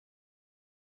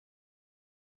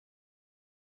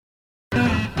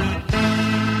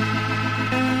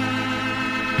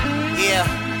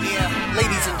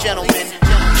gentlemen,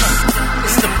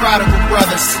 it's the Prodigal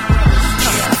Brothers.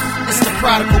 It's the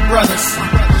Prodigal Brothers.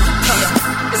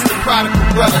 It's the Prodigal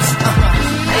Brothers.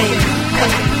 Hey, hey,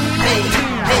 hey,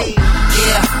 hey,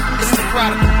 yeah. It's the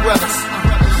Prodigal Brothers.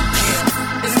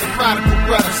 It's the Prodigal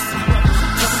Brothers.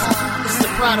 It's the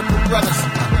Prodigal Brothers.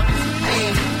 Hey,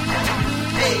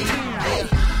 hey, hey.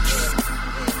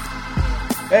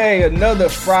 Hey, another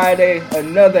Friday,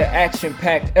 another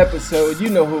action-packed episode. You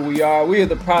know who we are. We are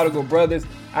the Prodigal Brothers.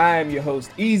 I am your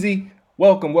host, Easy.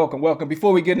 Welcome, welcome, welcome.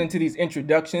 Before we get into these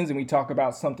introductions and we talk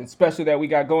about something special that we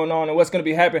got going on and what's going to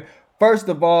be happening, first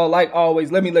of all, like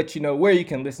always, let me let you know where you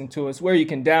can listen to us, where you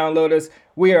can download us.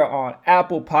 We are on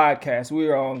Apple Podcasts. We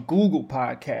are on Google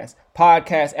Podcasts.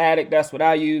 Podcast Addict, that's what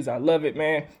I use. I love it,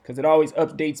 man, because it always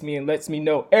updates me and lets me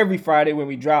know every Friday when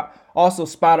we drop. Also,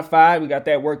 Spotify, we got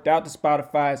that worked out. The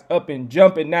Spotify is up and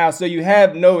jumping now, so you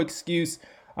have no excuse.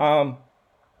 The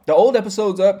old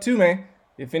episode's up too, man.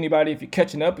 If you're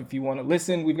catching up, if you want to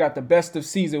listen, we've got the best of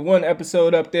season 1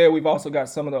 episode up there. We've also got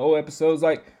some of the old episodes.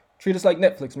 Like, treat us like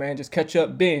Netflix, man. Just catch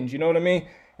up, binge, you know what I mean?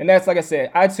 And that's, like I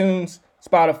said, iTunes,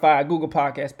 Spotify, Google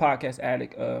Podcasts, Podcast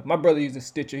Addict. My brother uses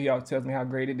Stitcher. He always tells me how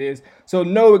great it is. So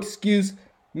no excuse.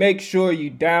 Make sure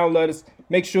you download us.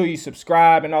 Make sure you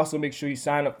subscribe. And also make sure you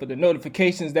sign up for the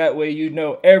notifications. That way you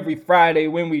know every Friday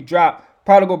when we drop.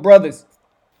 Prodigal Brothers,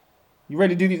 you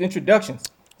ready to do these introductions?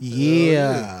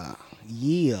 Yeah.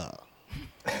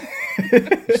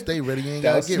 Stay ready. You ain't That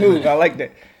gotta was get smooth. ready. I like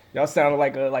that. Y'all sounded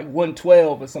like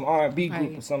 112 or some R&B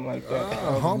group or something like that.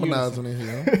 Harmonizing in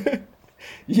here.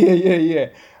 Yeah.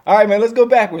 All right, man, let's go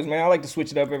backwards, man. I like to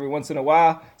switch it up every once in a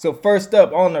while. So first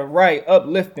up on the right,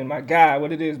 uplifting, my guy.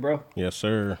 What it is, bro? Yes,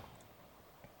 sir.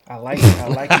 I like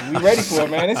it. We ready for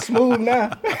it, man. It's smooth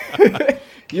now.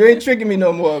 You ain't tricking me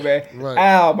no more, man. Right.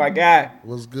 Al, my guy.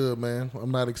 What's good, man?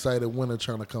 I'm not excited. Winter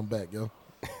trying to come back, yo.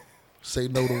 Say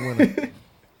no to winter.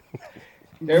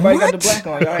 Everybody got the black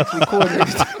on. Y'all actually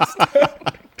coordinated.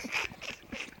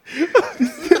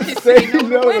 Say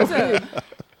no to winter.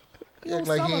 You act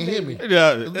like he ain't hear me.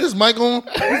 Yeah. Is this mic on?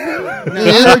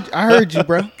 I heard you,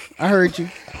 bro. I heard you.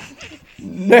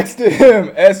 Next to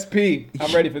him, SP.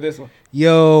 I'm ready for this one.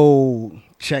 Yo,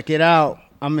 check it out.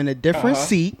 I'm in a different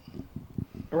seat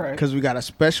Right. because we got a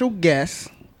special guest.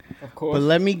 Of course. But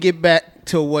let me get back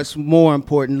to what's more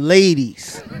important.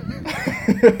 Ladies,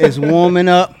 it's warming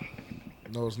up.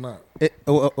 No, it's not.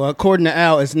 Well, according to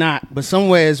Al, it's not. But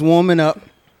somewhere it's warming up.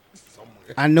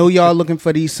 I know y'all looking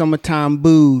for these summertime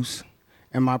booze,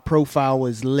 and my profile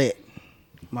is lit.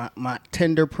 My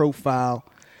Tinder profile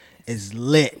is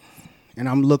lit, and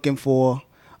I'm looking for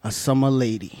a summer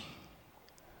lady.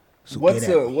 So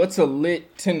What's a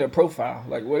lit Tinder profile?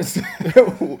 Like, what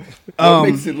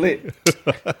makes it lit?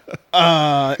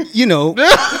 You know.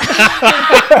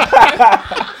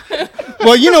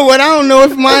 Well, you know what? I don't know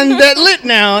if mine's that lit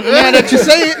now. Now that you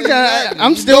say it,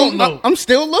 I'm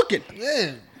still looking.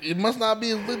 Yeah, it must not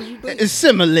be as lit as you think. It's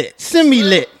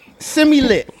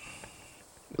semi-lit.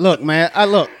 Look, man,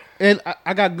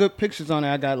 I got good pictures on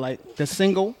it. I got like the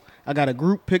single. I got a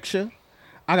group picture.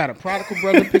 I got a Prodigal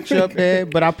Brother picture up there,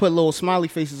 but I put little smiley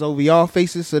faces over y'all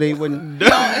faces so they wouldn't. We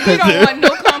don't want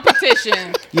no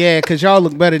competition. Yeah, because y'all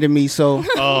look better than me, so.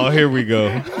 Oh, here we go.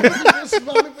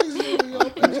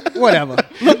 Whatever.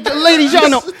 Look, ladies, y'all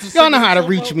know how to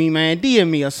reach me, man. DM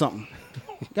me or something.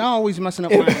 Y'all always messing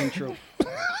up my intro.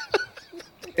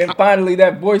 And finally,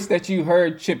 that voice that you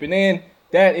heard chipping in,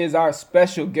 that is our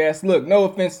special guest. Look, no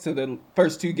offense to the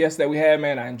first 2 guests that we had,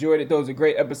 man. I enjoyed it. Those are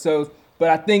great episodes. But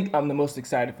I think I'm the most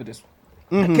excited for this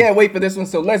one. I can't wait for this one.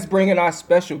 So let's bring in our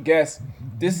special guest.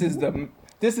 This is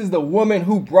the woman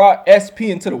who brought SP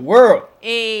into the world.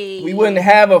 Hey. We wouldn't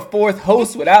have a 4th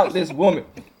host without this woman.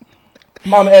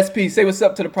 Mama SP, say what's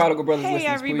up to the Prodigal Brothers Hey,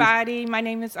 listeners, everybody. My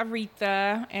name is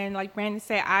Aretha. And like Brandon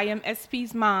said, I am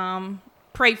SP's mom.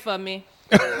 Pray for me.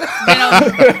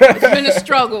 It's been a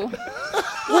struggle.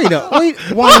 Wait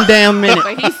one damn minute.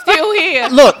 But he's still here.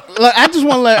 Look, I just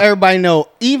want to let everybody know,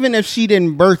 even if she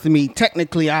didn't birth me,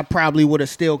 technically I probably would have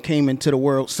still came into the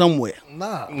world somewhere.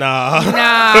 Nah. I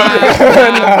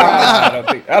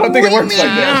don't think it works like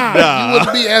that. Nah. You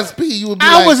wouldn't be SP. You would be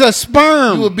I was a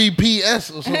sperm. You would be PS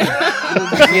or something.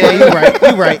 Yeah,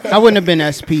 you're right. I wouldn't have been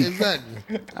SP.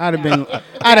 Exactly. I'd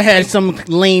have had some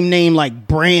lame name like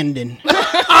Brandon.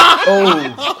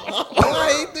 Why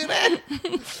you do that?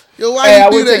 Yo, why Hey, I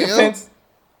you do would that, take yo? offense.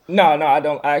 No, I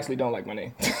don't. I actually don't like my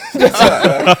name.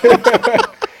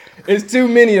 It's too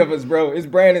many of us, bro. It's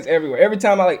Brandon's everywhere. Every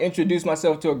time I like introduce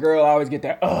myself to a girl, I always get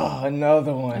that,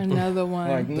 another one. Another one.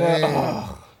 Like,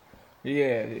 no.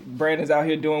 Yeah, Brandon's out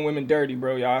here doing women dirty,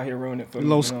 bro. Y'all out here ruining it for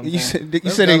me. You said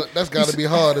That's got to be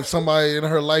hard if somebody in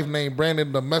her life named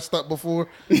Brandon done messed up before.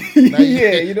 yeah,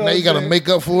 you know. Now you got to make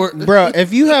up for it, bro,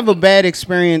 if you have a bad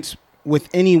experience with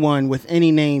anyone with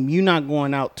any name, you're not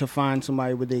going out to find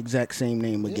somebody with the exact same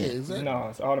name again. Yeah, exactly. No,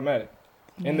 it's automatic.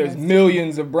 And there's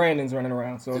millions of Brandons running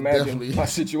around. So imagine Definitely. my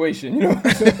situation. You know.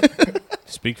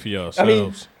 Speak for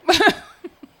yourselves. I mean,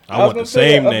 I want the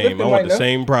same name. I want the know.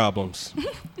 same problems.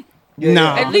 Yeah,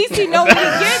 Nah. At least he know what he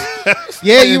getting.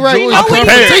 Yeah, you're right. Enjoy I'm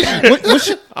the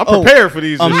conversation. I'm prepared for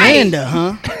these. Amanda,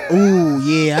 huh? Ooh,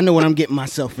 yeah, I know what I'm getting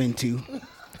myself into.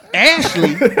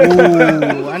 Ashley,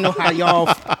 ooh, I know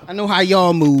how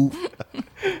y'all move.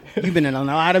 You've been in a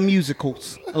lot of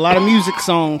musicals, a lot of music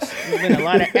songs. You've been in a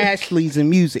lot of Ashleys in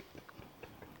music.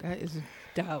 That is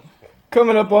dope.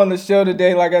 Coming up on the show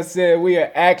today, like I said, we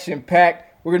are action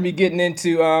packed. We're gonna be getting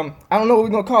into I don't know what we're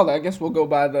gonna call it. I guess we'll go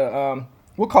by the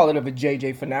we'll call it a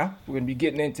JJ for now. We're gonna be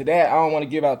getting into that. I don't want to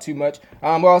give out too much.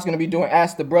 We're also gonna be doing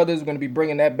Ask the Brothers. We're gonna be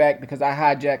bringing that back because I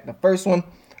hijacked the first one.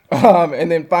 And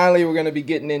then finally, we're gonna be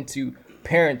getting into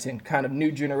parenting, kind of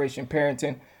new generation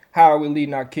parenting. How are we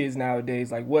leading our kids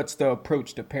nowadays? Like, what's the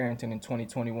approach to parenting in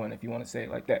 2021, if you want to say it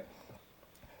like that?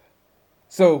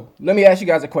 So let me ask you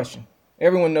guys a question.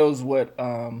 Everyone knows what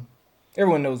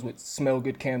smell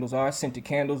good candles are. Scented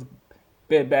candles,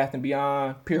 Bed Bath &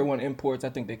 Beyond, Pier 1 Imports. I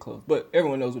think they closed, but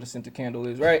everyone knows what a scented candle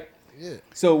is, right? Yeah.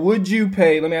 So would you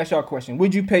pay, let me ask y'all a question.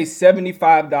 Would you pay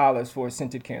 $75 for a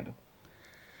scented candle?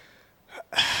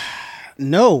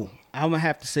 No, I'm gonna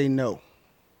have to say no.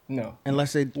 No.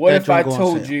 Unless it. What that if I joint go on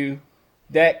told sale. you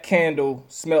that candle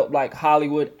smelled like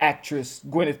Hollywood actress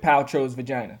Gwyneth Paltrow's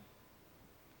vagina?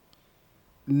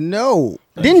 No.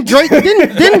 Didn't Drake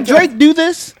do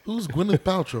this? Who's Gwyneth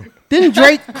Paltrow? Didn't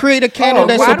Drake create a candle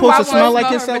that's Why do supposed I to smell like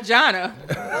her itself? vagina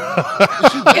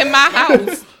in my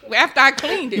house after I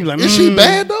cleaned it? You like, Is she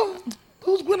bad though?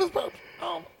 Who's Gwyneth Paltrow?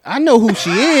 I know who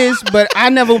she is, but I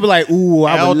never be like, ooh,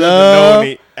 I Al would doesn't love. know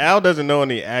any. Al doesn't know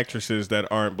any actresses that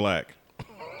aren't black.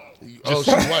 Oh,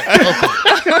 she's white.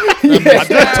 Okay. That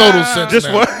makes total sense. Just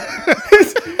now. what?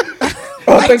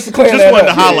 Oh, thanks for clearing Just that wanted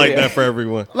up. to highlight Yeah. that for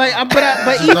everyone. Like, but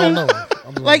Just don't even know.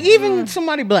 I'm like even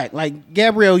somebody black, like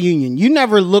Gabrielle Union, you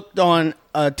never looked on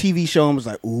a TV show and was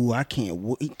like, ooh, I can't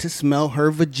wait to smell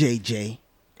her vajayjay.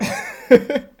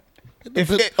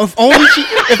 If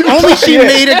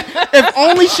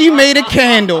only she made a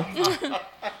candle.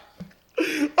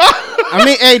 I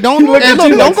mean, hey, don't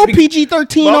go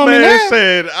PG-13 My on me man now.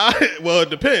 said, well, it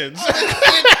depends.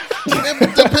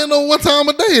 It depends on what time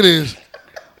of day it is.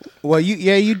 Well,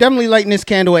 you definitely lighting this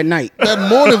candle at night. That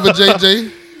morning for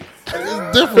JJ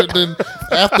is different than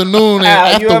afternoon and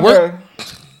after work.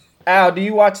 Al, do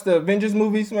you watch the Avengers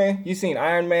movies, man? You seen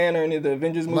Iron Man or any of the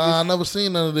Avengers movies? Nah, I never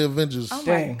seen none of the Avengers. Oh my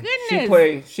Dang. goodness.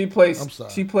 I'm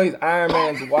sorry. She plays Iron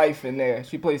Man's wife in there.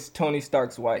 She plays Tony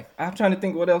Stark's wife. I'm trying to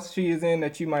think what else she is in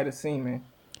that you might have seen, man.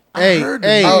 I heard the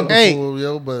name hey. before,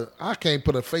 yo, but I can't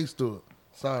put a face to it.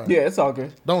 Sorry. Yeah, it's all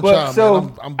good. Don't But, try, man. so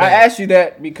I'm I bad. asked you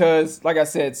that because, like I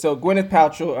said, so Gwyneth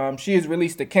Paltrow, she has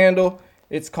released a candle.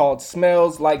 It's called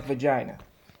Smells Like Vagina.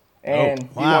 And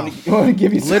wow. you want to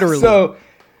give you some, Literally.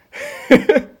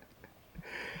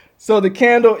 So the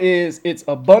candle it's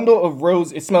a bundle of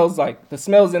roses. It smells like, the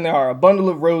smells in there are a bundle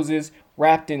of roses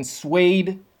wrapped in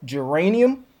suede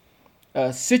geranium,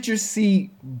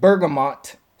 citrusy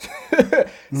bergamot,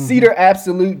 cedar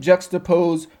absolute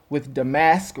juxtaposed with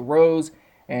damask rose,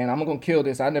 and I'm going to kill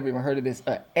this. I never even heard of this,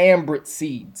 ambrit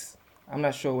seeds. I'm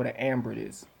not sure what an ambrit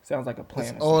is. Sounds like a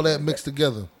plant. or All something that like mixed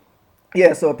together.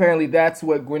 Yeah, so apparently that's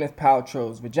what Gwyneth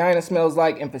Paltrow's vagina smells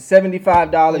like, and for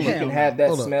 $75 you can have that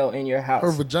Hold up. smell in your house.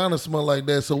 Her vagina smell like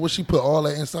that. So what she put all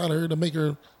that inside of her to make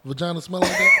her vagina smell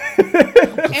like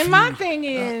that? And my thing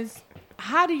is,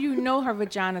 how do you know her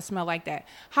vagina smell like that?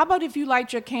 How about if you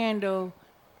light your candle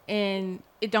and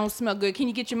it don't smell good? Can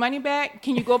you get your money back?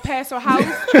 Can you go past her house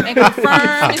and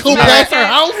confirm? Go past her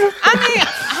house? I mean,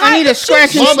 I need a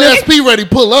scratch and Mama sniff. SP ready,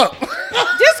 pull up.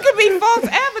 this could be false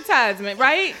advertisement,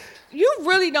 right? You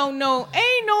really don't know.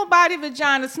 Ain't nobody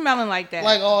vagina smelling like that.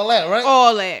 Like all that, right?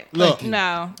 all that. Look,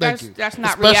 No, Thank you. that's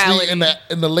not Especially reality.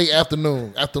 in the late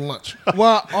afternoon, after lunch.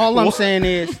 Well, all I'm saying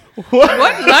is, What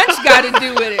lunch got to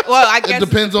do with it? Well, I guess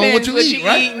depends on what you eat,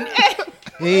 right? eating.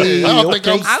 hey, I don't think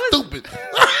okay. I'm stupid.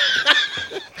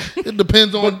 It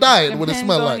depends on diet, what it Depends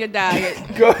smell on your like.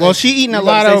 diet. Well, she eating a You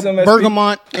lot about to of say something, SP?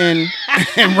 bergamot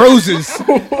and roses.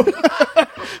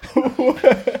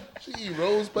 She eat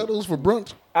rose petals for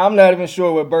brunch. I'm not even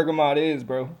sure what bergamot is,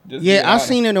 bro. Just Yeah, being I honest.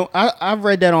 seen it. I've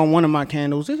read that on one of my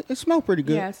candles. It smells pretty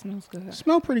good. Yeah, it smells good. It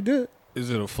smells pretty good. Is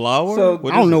it a flower? So-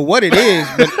 What I don't is know what it is,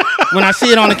 but when I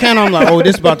see it on the counter, I'm like, oh,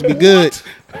 this is about to be good.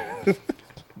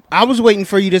 I was waiting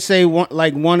for you to say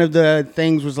one of the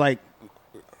things was like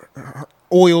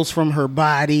oils from her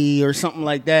body or something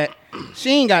like that. She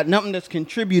ain't got nothing that's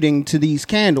contributing to these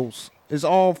candles. It's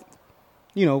all,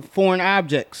 foreign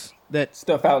objects that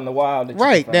Stuff out in the wild.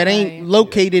 that ain't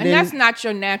located And in. that's not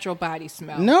your natural body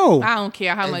smell. No. I don't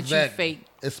care how much you Exactly. fake.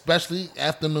 Especially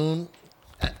afternoon.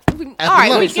 All right,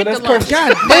 we lunch. get So the that's lunch. perfect.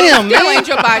 God But damn, it still man. ain't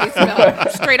your body smell.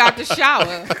 Straight out the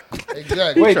shower.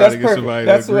 Exactly. Wait, trying that's to get perfect. somebody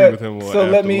to That's agree what. with him on So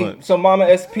let after me. lunch. So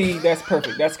Mama SP, that's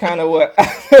perfect. That's kind of what.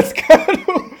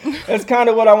 That's kind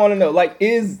of what I want to know.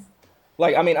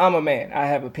 I'm a man. I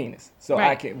have a penis, so I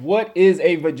Right. can. What is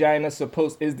a vagina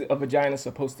supposed? Is a vagina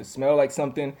supposed to smell like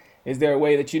something? Is there a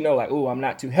way that oh, I'm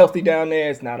not too healthy down there.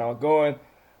 It's not all going.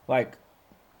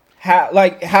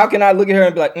 How can I look at her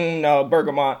and be like, no,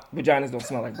 bergamot vaginas don't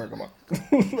smell like bergamot.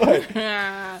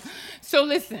 So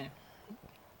listen,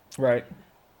 Right.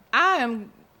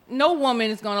 no woman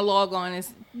is going to log on.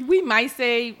 We might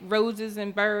say roses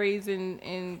and berries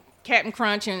and Captain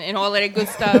Crunch and all of that good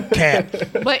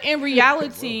stuff. But in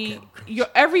reality,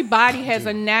 everybody has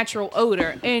a natural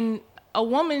odor. And a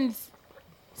woman's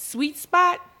sweet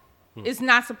spot is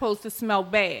not supposed to smell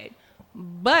bad.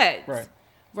 But,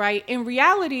 right, in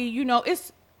reality,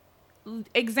 it's,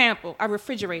 example, a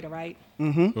refrigerator, right?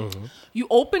 Mm-hmm. You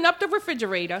open up the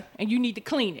refrigerator and you need to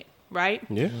clean it. Right?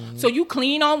 Yeah. So you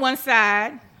clean on one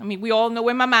side. I mean, we all know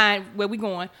where we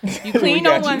going. You clean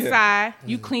got on you, one yeah. side.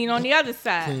 You clean on the other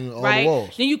side. Clean all the right? walls.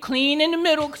 Then you clean in the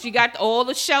middle because you got all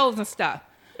the shelves and stuff.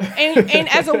 And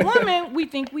as a woman, we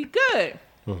think we good.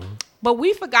 But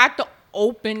we forgot to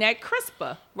open that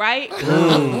crisper, right?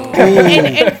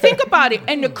 And think about it.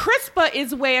 And the crisper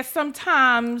is where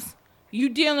sometimes you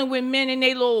dealing with men and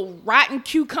they little rotten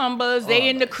cucumbers. They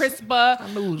in the crisper.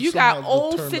 knew You got somebody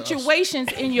old would turn to us. situations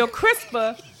in your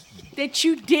crisper that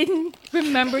you didn't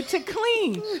remember to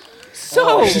clean.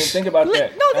 So I didn't think about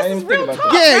that. No, I this didn't is think real about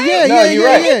talk. that. right? No, you're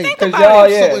right. Think Because about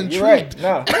y'all, it. you're right.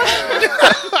 No.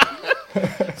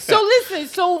 So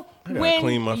listen, clean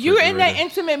when my you're in that refrigerator.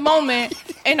 intimate moment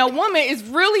and a woman is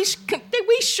really,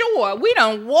 we sure we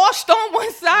done washed on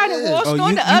one side and washed on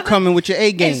you the other. coming with your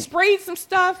A game. And sprayed some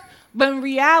stuff. But in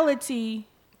reality,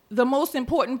 the most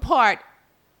important part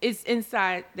is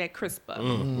inside that crisper,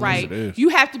 right? yes, it is. You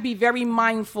have to be very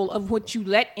mindful of what you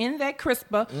let in that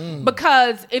crisper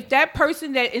because if that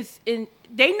person that is in,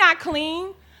 they not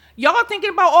clean, y'all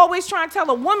thinking about always trying to tell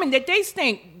a woman that they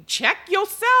stink. Check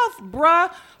yourself,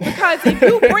 bruh, because if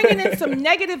you bringing in some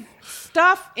negative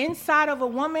stuff inside of a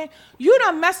woman, you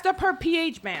done messed up her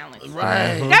pH balance.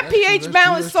 Right. That pH true,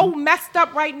 balance that's so true. messed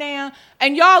up right now,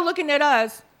 and y'all looking at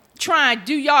us trying to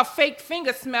do y'all fake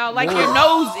finger smell like your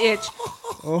nose itch.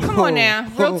 Come on now,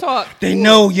 real talk. They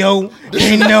know, yo.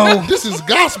 They know. This is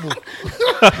gospel.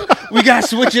 We got to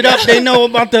switch it up. They know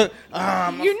about the.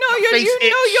 You know face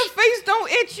your face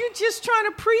don't itch. You just trying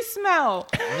to pre-smell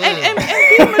and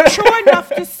be mature enough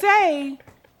to say,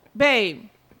 babe,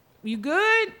 you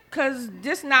good? Cause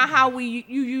this not how you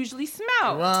usually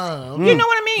smell. Right. You know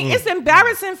what I mean? It's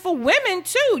embarrassing for women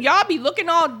too. Y'all be looking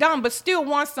all dumb, but still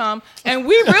want some, and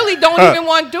we really don't even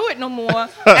want to do it no more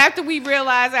after we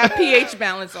realize our pH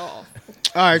balance off.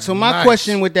 All right. So my Nice.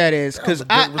 question with that is, because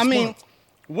That was a I great mean, response.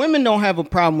 women don't have a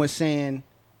problem with saying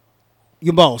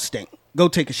your balls stink. Go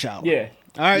take a shower. Yeah.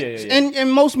 All right, Yeah.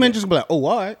 and most men just be like, "Oh,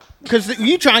 all right," because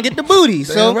you trying to get the booty.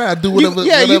 So right, I do you whatever- you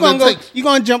whatever gonna it go. takes. You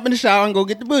gonna jump in the shower and go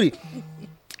get the booty.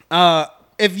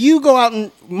 If you go out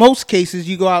in most cases,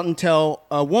 you go out and tell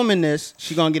a woman this,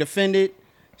 she gonna get offended,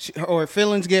 or her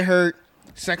feelings get hurt.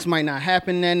 Sex might not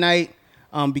happen that night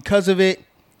because of it.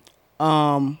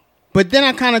 But then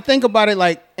I kind of think about it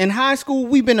like in high school,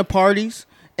 we've been to parties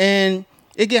and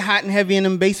it get hot and heavy in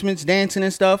them basements, dancing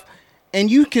and stuff, and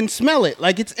you can smell it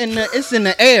like it's in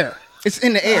the air. It's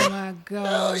in the air. Oh my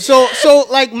God. So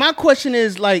like my question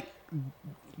is like,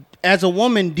 as a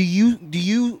woman, do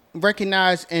you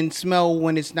recognize and smell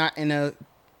when it's not in a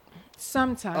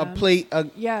Sometimes. plate?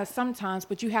 Yeah, sometimes,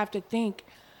 but you have to think,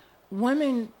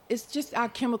 women, it's just our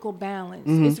chemical balance.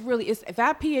 Mm-hmm. It's if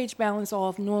our pH balance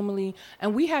off normally,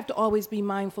 and we have to always be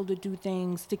mindful to do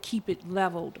things to keep it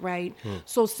leveled, right?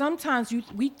 So sometimes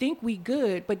we think we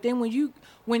good, but then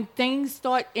when things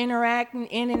start interacting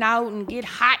in and out and get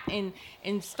hot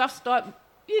and stuff start,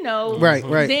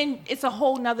 Right. then it's a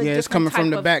whole nother. Yeah, it's different coming from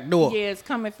type the of- back door. Yeah, it's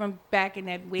coming from back in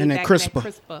that way In that back crisper. in that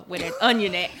crisper where that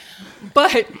onion at.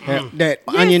 But That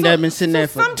yeah, onion so- that been sitting so there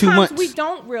for 2 sometimes months. we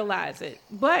don't realize it,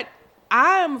 but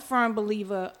I am a firm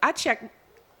believer. I check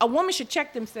a woman should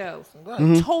check themselves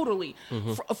totally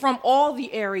from all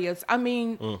the areas. I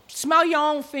mean, smell your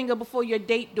own finger before your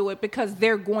date do it because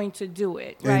they're going to do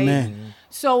it, right? Amen.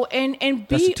 So and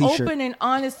That's a be t-shirt. open and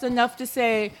honest enough to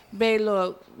say, babe,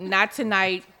 look, not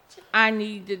tonight. I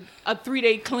need a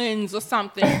 3-day cleanse or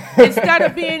something. Instead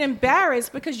of being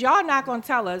embarrassed because y'all not gonna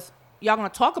tell us. Y'all gonna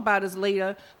talk about us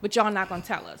later, but y'all not gonna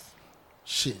tell us.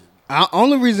 Shit.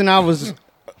 Only reason I was.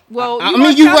 Well, I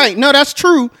mean, you're right. No, that's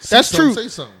true. That's true. Say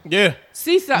something. Yeah.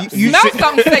 See something, You smell said-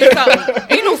 something, say something.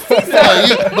 Ain't no see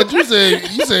something. But you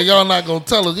said y'all not gonna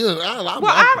tell us. Yeah,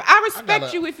 I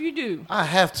respect you if you do. I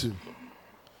have to.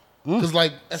 Cause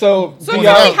like So, So do tell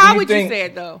y'all- me, how do would think, you say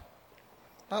it though?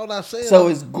 how would I say it? So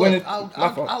is Gwyneth-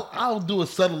 my fault. I'll do it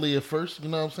subtly at first. You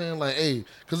know what I'm saying? Like, hey,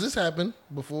 because this happened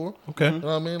before. Okay. You know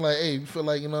what I mean? Like, hey, you feel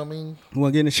like, you know what I mean? You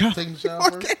want to get in the shower? Taking a shower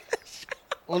first?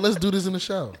 Well, let's do this in the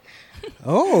shower.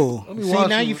 Oh, Let me see wash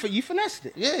now it. you finessed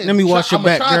it. Yeah, Let me wash your I'ma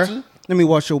back, try girl. to. Let me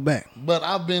wash your back. But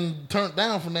I've been turned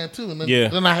down from that too. And then, Yeah.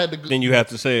 then I had to go. Then you have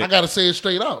to say I it. got to say it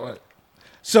straight out, right?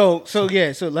 So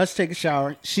let's take a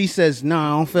shower. She says, "No, I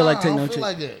don't feel like taking I no don't feel shit."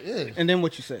 like that. Yeah. And then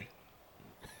what you say?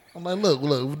 I'm like, look,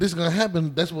 if this is gonna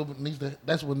happen, that's what needs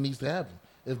to happen.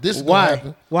 If this is Why? gonna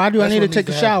happen, Why do I that's need to what take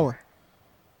a needs happen. shower?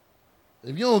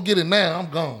 If you don't get it now, I'm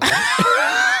gone.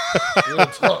 Real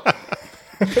talk.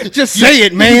 Just say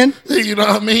it, man. You know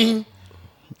what I mean?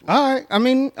 All right. I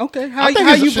mean, okay. How I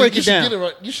think you break it should down? Get it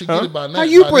right. You should get it by now. How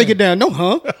you by break then. it down? No,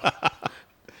 huh?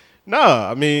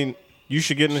 Nah, I mean, you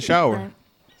should get in the shower.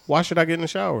 Why should I get in the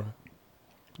shower?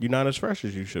 You're not as fresh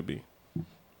as you should be.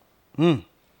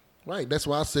 Right. That's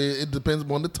why I say it depends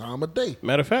on the time of day.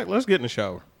 Matter of fact, let's get in the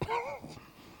shower.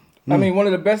 I mean, one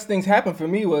of the best things happened for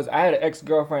me was I had an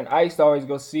ex-girlfriend. I used to always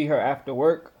go see her after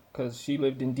work because she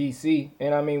lived in D.C.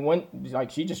 And I mean,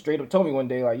 she just straight up told me one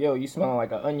day, like, yo, you smelling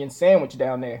like an onion sandwich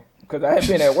down there. Because I had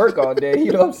been at work all day,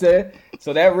 you know what I'm saying?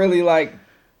 So that really, like,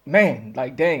 man,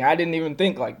 like, dang, I didn't even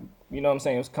think, like, you know what I'm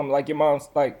saying? It was coming like your mom's,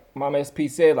 like, Mama SP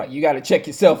said, like, you got to check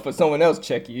yourself for someone else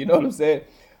check you, you know what I'm saying?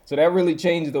 So that really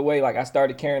changed the way, like, I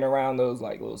started carrying around those,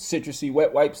 like, little citrusy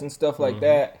wet wipes and stuff like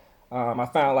that. I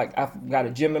found, like, I've got a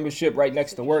gym membership right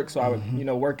next to work, so I would, you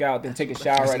know, work out, then take a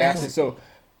shower right after. So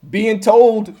being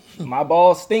told my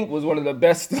balls stink was one of the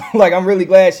best. Like, I'm really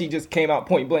glad she just came out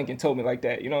point blank and told me like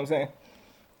that. You know what I'm saying?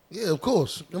 Yeah, of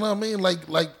course. You know what I mean?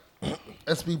 Like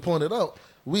SB pointed out,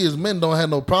 we as men don't have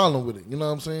no problem with it. You know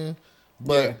what I'm saying?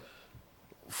 But Yeah.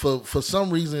 for some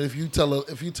reason, if you tell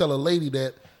a lady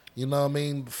that, you know what I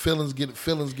mean, feelings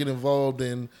get involved,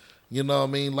 and you know what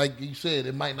I mean, like you said,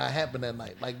 it might not happen that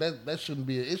night. Like that shouldn't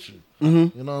be an issue.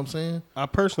 You know what I'm saying? I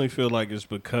personally feel like it's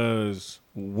because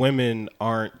women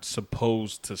aren't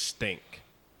supposed to stink.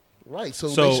 Right. So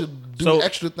So- they should do so-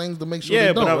 extra things to make sure Yeah,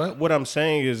 they but don't. Right? what I'm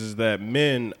saying is that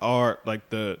men are like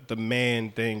the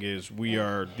man thing is we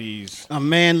are these. I'm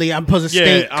manly. I'm supposed to Yeah,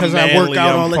 stink I'm because I manly, work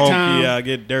out I'm all the funky, time. I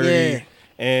get dirty, Yeah.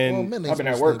 and Well, men ain't I've been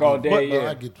at supposed work to all do day, that, yeah.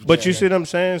 I get what But you're you see what I'm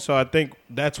saying? So I think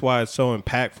that's why it's so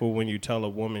impactful when you tell a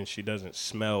woman she doesn't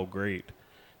smell great,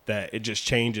 that it just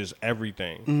changes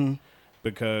everything.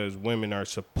 Because women are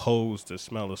supposed to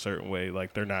smell a certain way,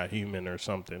 like they're not human or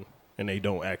something, and they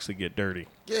don't actually get dirty.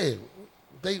 Yeah,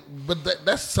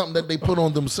 that's something that they put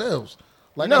on themselves.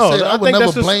 Like No, I said, I I would think never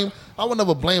that's just- blame. I would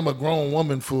never blame a grown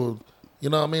woman for, you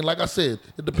know what I mean. Like I said,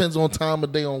 it depends on time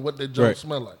of day on what their joint Right.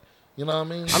 smell like. You know what I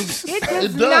mean? It does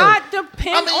It does. not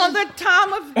depend I mean- on the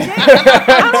time of day.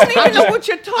 I don't even know what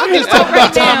you're talking Just about talking about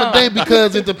right time now. of day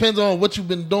because it depends on what you've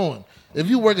been doing. If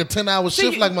you work a 10-hour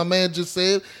shift, you- like my man just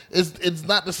said, it's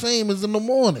not the same as in the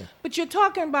morning. But we're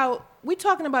talking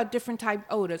about different type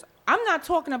odors. I'm not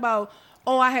talking about,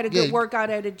 oh, I had a good Yeah. workout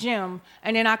at a gym,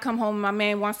 and then I come home and my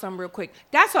man wants something real quick.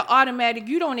 That's an automatic.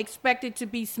 You don't expect it to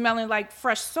be smelling like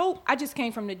fresh soap. I just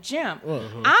came from the gym.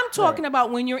 I'm talking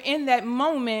about when you're in that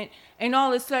moment and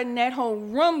all of a sudden that whole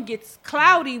room gets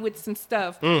cloudy with some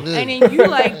stuff. And then you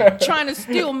like trying to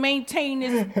still maintain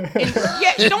this. And,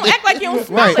 yeah, don't act like you don't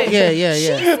smell Right. it. Yeah.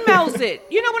 She smells it.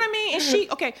 You know what I mean?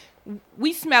 And okay,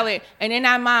 we smell it. And in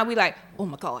our mind, we like, oh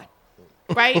my God.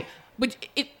 Right? But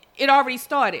it already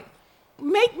started.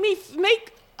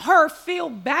 Make her feel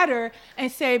better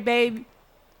and say, babe,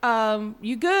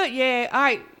 you good? Yeah. All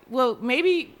right. Well,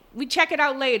 maybe we check it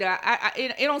out later.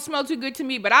 It don't smell too good to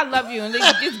me, but I love you, and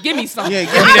just give me something. Yeah,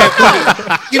 give me that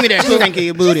booty. Give me that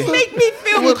stanky booty. Just make me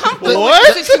feel comfortable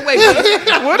with the situation.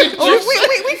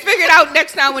 We figured out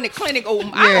next time when the clinic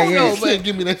open. I don't know, but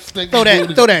Give me that stink. Throw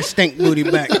that stink booty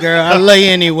back, girl. I love you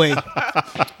anyway.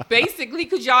 basically,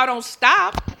 because y'all don't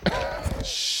stop.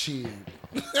 Shit.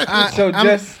 So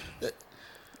just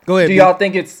Go ahead. do B. y'all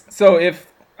think it's so if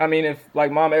I mean, if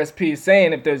like Mama SP is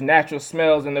saying, if there's natural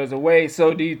smells and there's a way,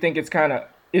 so do you think it's kind of,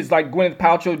 is like Gwyneth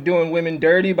Paltrow doing women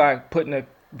dirty by putting a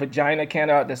vagina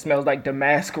candle out that smells like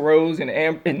damask rose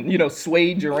and you know,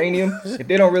 suede geranium? If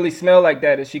they don't really smell like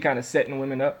that, is she kind of setting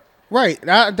women up? Right.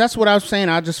 That's what I was saying.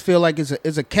 I just feel like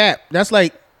it's a cap. That's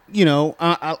like, you know,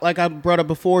 like I brought up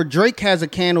before, Drake has a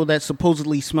candle that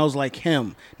supposedly smells like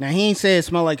him. Now, he ain't say it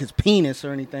smelled like his penis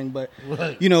or anything, but,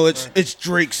 you know, it's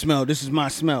Drake's smell. This is my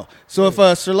smell. So if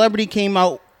a celebrity came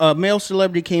out, a male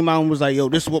celebrity came out and was like, yo,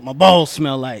 this is what my balls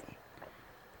smell like.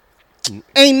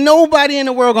 Ain't nobody in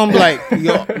the world gonna be like,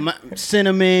 yo,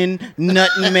 cinnamon,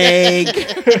 nutmeg,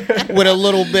 with a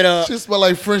little bit of... Just smell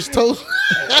like French toast.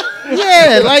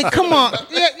 Yeah, like, come on.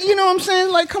 Yeah, you know what I'm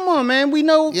saying? Like, come on, man. We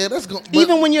know. Yeah, that's good.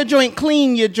 Even when your joint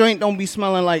clean, your joint don't be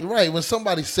smelling like right. When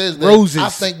somebody says that, roses. I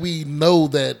think we know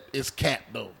that it's cap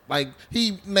though. Like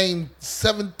he named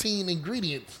 17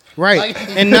 ingredients. Right, like,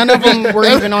 and none of them were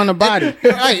even on the body.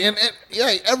 Right, and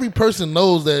yeah, every person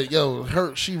knows that.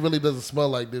 Yo, she really doesn't smell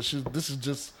like this. This is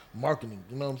just marketing.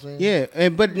 You know what I'm saying? Yeah,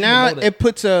 but now it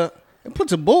puts a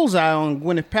bullseye on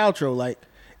Gwyneth Paltrow. Like,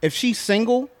 if she's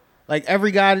single. Like, every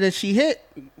guy that she hit,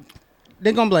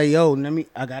 they're going to be like, yo,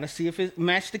 I got to see if it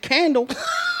matched the candle.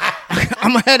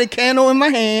 I'm going to have the candle in my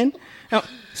hand. Now,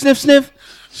 sniff, sniff.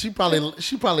 She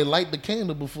probably light the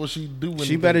candle before she do anything.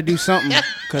 She better do something.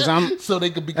 Because so they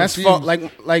could be that's confused.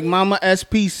 like Mama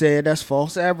SP said, that's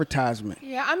false advertisement.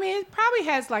 Yeah, I mean, it probably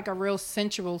has like a real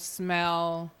sensual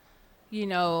smell, you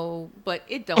know, but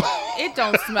it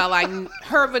don't smell like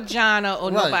her vagina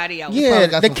or nobody else.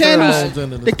 Yeah,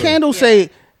 the candles say...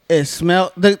 It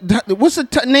smell. What's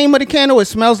the name of the candle? It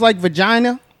smells like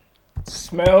vagina.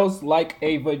 Smells like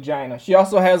a vagina. She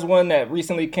also has one that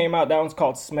recently came out. That one's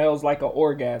called "Smells Like an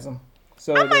Orgasm."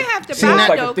 So I might have to buy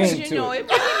it though, because you know it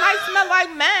really might smell like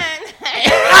mine.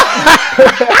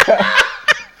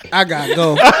 I gotta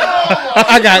go.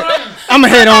 I'm gonna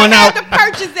head on out. To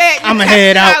purchase that. I'm gonna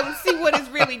head out and see what it's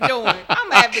really doing. I'm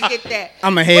gonna have to get that.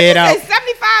 I'm gonna head out.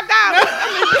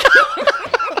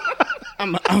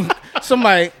 $75.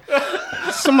 Somebody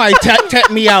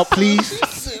tap me out, please.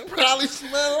 Probably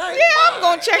smell like. Yeah, I'm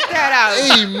gonna check that out.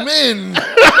 Amen.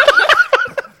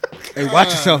 Hey, watch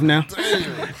yourself now.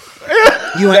 Damn.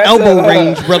 You in elbow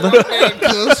range, brother.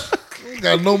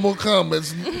 Got no more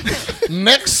comments.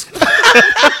 Next.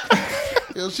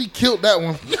 Yo, she killed that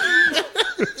one.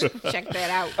 Check that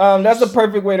out. That's the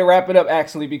perfect way to wrap it up,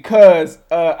 actually, because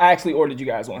I actually ordered you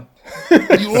guys one.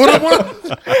 You ordered one?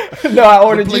 No, I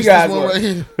ordered you guys one. Right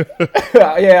here.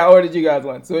 Yeah, I ordered you guys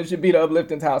one. So it should be the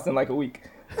Uplifting's house in like a week.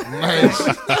 Nice.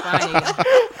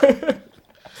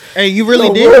 Hey, you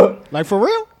really did? Like, for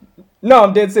real? No,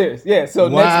 I'm dead serious. Yeah, so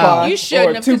next pod, you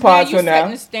shouldn't or have, 2 pods from now.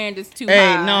 setting the standards too high.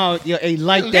 Hey, no,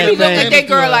 like that. Then you look thing. at that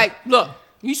girl like, look,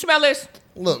 you smell this?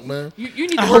 Look, man. You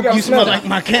need I to hope work out. you smell like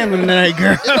my candle tonight,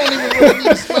 girl. It don't even really need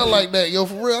to smell like that. Yo,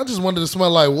 for real, I just wanted to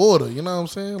smell like water. You know what I'm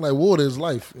saying? Like, water is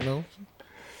life, you know?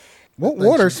 What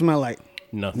water smell like?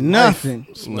 Nothing.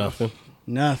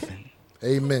 Nothing.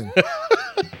 Amen.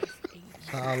 That's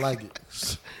how I like it.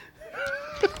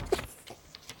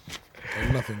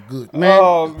 Ain't nothing good. Man.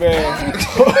 Oh, man.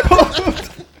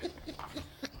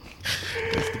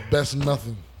 It's the best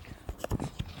nothing.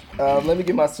 Let me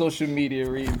get my social media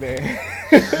read, man.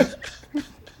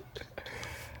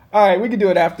 All right, we can do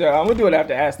it after. We'll do it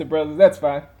after Ask the Brothers. That's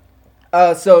fine.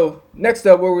 So next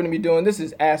up, what we're going to be doing, this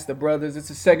is Ask the Brothers. It's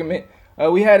a segment.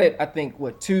 We had it, I think,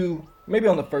 2, maybe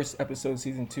on the first episode,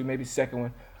 season 2, maybe second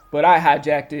one. But I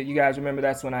hijacked it. You guys remember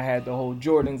that's when I had the whole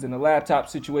Jordans and the laptop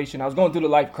situation. I was going through the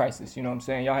life crisis, you know what I'm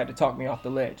saying? Y'all had to talk me off the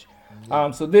ledge.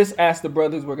 So this Ask the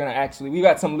Brothers, we're going to we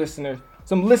got some listener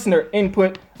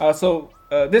input.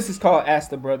 This is called Ask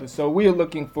the Brothers. So we are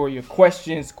looking for your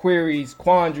questions, queries,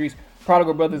 quandaries.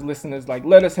 Prodigal Brothers listeners, like,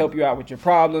 let us help you out with your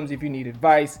problems if you need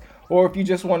advice. Or if you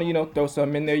just want to, throw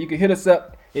something in there, you can hit us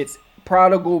up. It's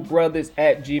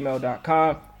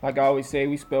prodigalbrothers@gmail.com. Like I always say,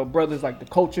 we spell brothers like the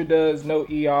culture does. No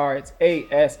ER. It's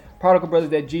AS.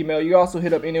 Prodigalbrothers@gmail. You also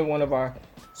hit up any one of our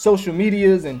social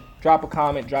medias and drop a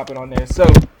comment, drop it on there.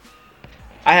 So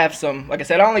I have some, like I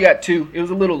said, I only got 2. It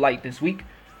was a little light this week.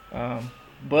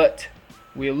 But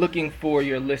we're looking for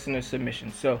your listener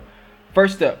submissions. So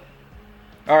first up.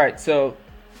 All right. So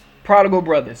Prodigal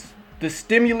Brothers. The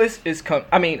stimulus is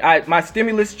my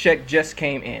stimulus check just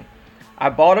came in. I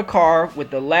bought a car with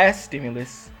the last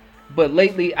stimulus, but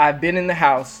lately I've been in the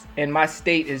house and my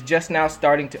state is just now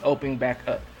starting to open back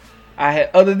up.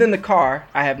 Other than the car,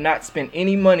 I have not spent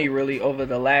any money really over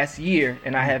the last year,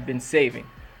 and I have been saving.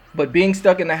 But being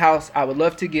stuck in the house, I would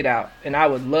love to get out, and I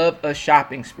would love a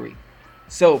shopping spree.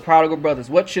 So, Prodigal Brothers,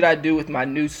 what should I do with my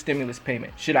new stimulus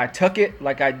payment? Should I tuck it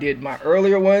like I did my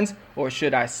earlier ones, or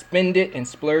should I spend it and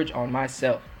splurge on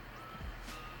myself?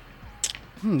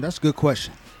 That's a good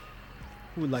question.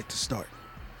 Who would like to start?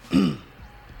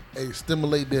 Hey,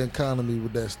 stimulate the economy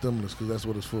with that stimulus because that's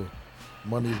what it's for.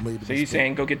 Money is made to So be you spent.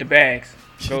 saying go get the bags?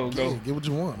 Go, Yeah, go. get what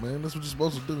you want, man. That's what you're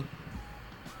supposed to do.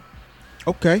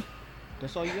 Okay.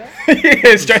 That's all you got?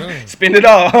 Yeah, straight, spend it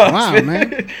all. Huh? Wow, Spend-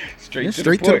 man. straight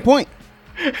Straight to the point.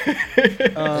 Hey,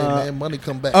 man, money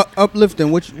come back.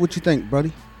 Uplifting. What you think,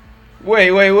 buddy?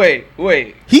 Wait.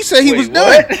 He said he was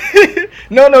what? done.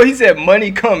 No, he said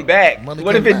money come back. Money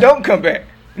What come if it back. don't come back?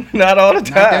 Not all the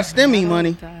time. Not that stimmy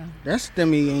money. That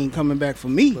stimmy ain't coming back for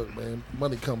me. Look, man,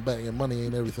 money come back, and money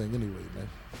ain't everything anyway, man.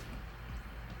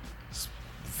 All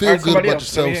Feel right, good somebody about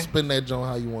else, come yourself. here. Spend that joint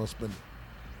how you want to spend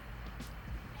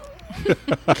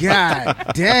it.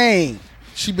 God dang.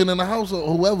 She been in the house,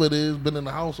 or whoever it is, been in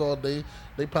the house all day.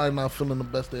 They probably not feeling the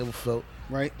best they ever felt.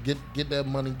 Right. Get that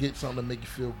money, get something to make you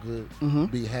feel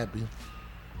good, be happy.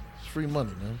 It's free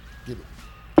money, man. Get it.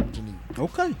 Get what you need.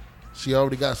 Okay. She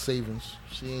already got savings.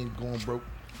 She ain't going broke.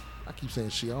 I keep saying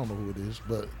she. I don't know who it is,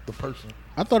 but the person.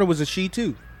 I thought it was a she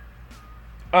too.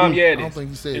 Yeah, I it don't is. think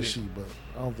he said It is. she, but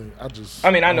I don't think.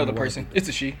 I mean, I know don't the why he person. did that. It's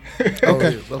a she. Oh, it Okay.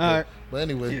 is. Okay. All right. But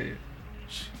anyway,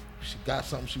 Yeah. she got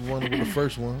something she wanted with the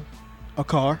first one, A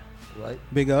car. right?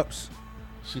 Big ups.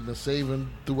 She been saving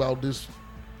throughout this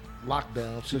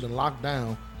lockdown. She been locked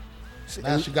down.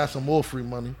 Now she got some more free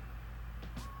money.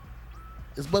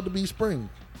 It's about to be spring,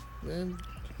 man.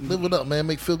 Live it up, man.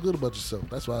 Make feel good about yourself.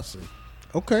 That's what I say.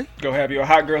 Okay. Go have your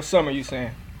hot girl summer, you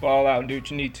saying. Ball out and do what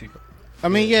you need to. I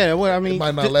mean, yeah. Well, I mean,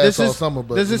 might not last all summer,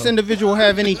 but, does you this know. individual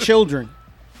have any children?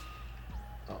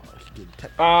 Oh, she getting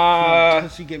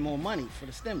Does she get more money for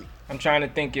the stimmy? I'm trying to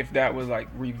think if that was like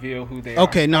reveal who they are.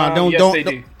 Okay, no, Yes, don't they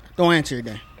do. don't answer it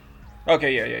then.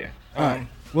 Okay, yeah. All right.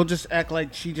 We'll just act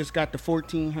like she just got the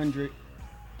 1,400,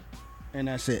 and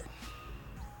that's it.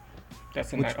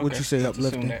 That's a What- nice. what you say, let's assume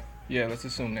uplifting? that. Yeah, let's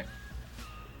assume that.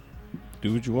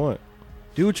 Do what you want.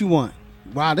 Do what you want.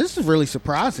 Wow, this is really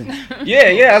surprising.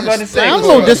 Yeah, I was about to say. I'm a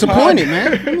little disappointed,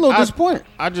 man. I'm a little disappointed.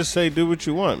 I just say do what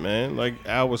you want, man. Like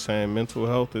Al was saying, mental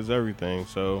health is everything.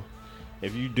 So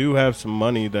if you do have some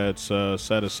money that's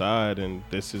set aside and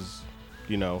this is,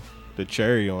 the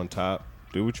cherry on top,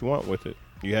 do what you want with it.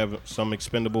 You have some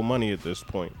expendable money at this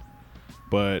point.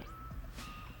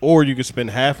 Or you could spend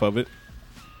half of it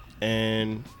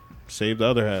and save the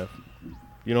other half.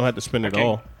 You don't have to spend it Okay.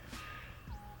 all.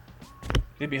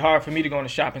 It'd be hard for me to go on a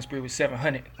shopping spree with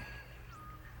 $700.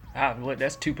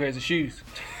 That's 2 pairs of shoes.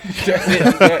 That's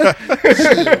it.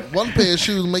 Shit, one pair of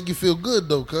shoes make you feel good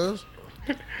though, cuz.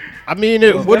 I mean,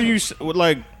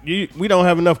 we don't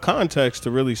have enough context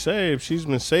to really say if she's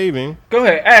been saving. Go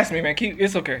ahead, ask me, man.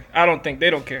 It's okay. I don't think they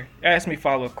don't care. Ask me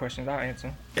follow-up questions. I'll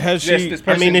answer. Has Yes, she? this I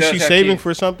person mean, is does she have saving kids.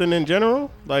 for something in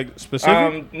general, like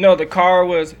specific? No, the car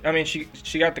was. I mean, she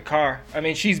got the car. I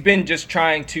mean, she's been just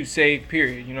trying to save.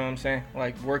 Period. You know what I'm saying?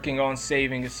 Like working on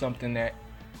saving is something that,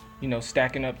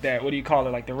 stacking up that. What do you call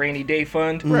it? Like the rainy day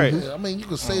fund. Right. Yeah, I mean, you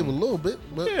can save a little bit,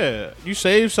 but Yeah, you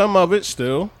save some of it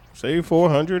still. Save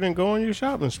 $400 and go on your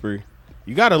shopping spree.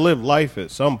 You got to live life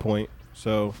at some point,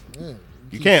 so yeah,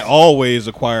 you can't always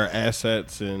acquire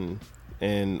assets and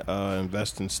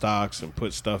invest in stocks and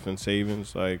put stuff in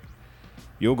savings. Like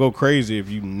you'll go crazy if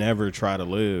you never try to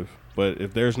live. But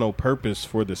if there's no purpose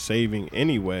for the saving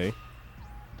anyway,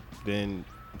 then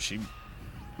she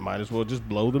might as well just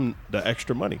blow them the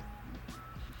extra money.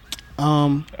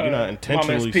 You're not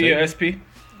intentionally Mama SP or SP.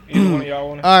 Either one of y'all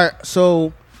want to? All right,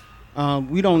 so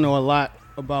we don't know a lot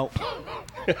about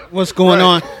what's going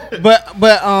on, but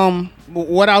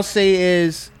what I'll say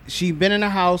is she's been in the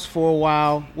house for a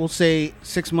while. We'll say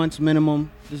 6 months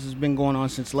minimum. This has been going on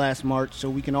since last March, so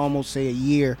we can almost say a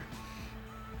year.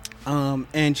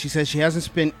 And she says she hasn't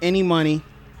spent any money.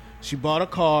 She bought a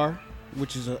car,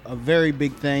 which is a very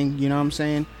big thing. You know what I'm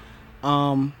saying?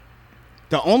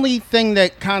 The only thing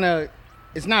that kind of,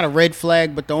 it's not a red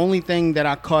flag, but the only thing that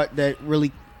I caught that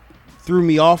really threw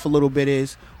me off a little bit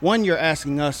is, one, you're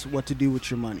asking us what to do with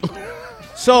your money.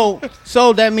 So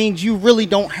that means you really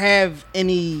don't have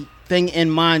anything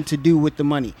in mind to do with the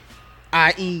money,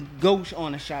 i.e. go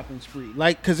on a shopping spree.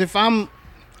 Like, because if I'm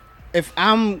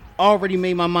already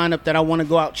made my mind up that I want to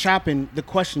go out shopping, the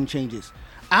question changes.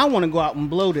 I want to go out and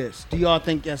blow this. Do y'all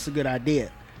think that's a good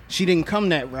idea? She didn't come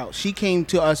that route. She came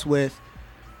to us with,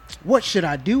 what should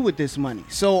I do with this money?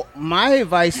 So my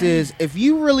advice is, if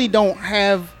you really don't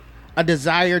have a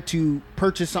desire to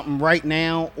purchase something right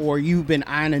now, or you've been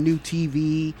eyeing a new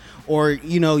TV, or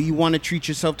you want to treat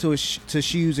yourself to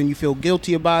shoes and you feel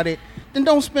guilty about it, then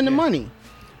don't spend the money.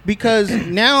 Because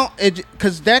now,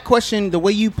 because that question, the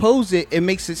way you pose it, it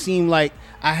makes it seem like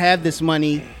I have this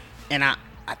money and I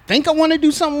think I want to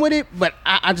do something with it, but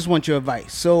I just want your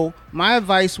advice. So my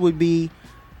advice would be,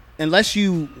 unless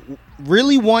you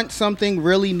really want something,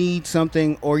 really need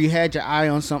something, or you had your eye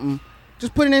on something,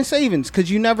 just put it in savings,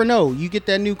 because you never know. You get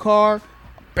that new car,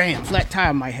 bam, flat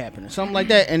tire might happen or something like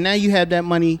that, and now you have that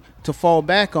money to fall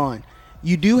back on.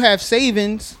 You do have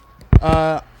savings.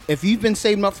 If you've been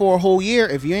saving up for a whole year,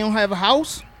 if you don't have a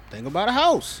house, think about a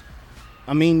house.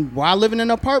 I mean, why live in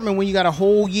an apartment when you got a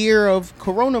whole year of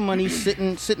Corona money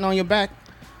sitting on your back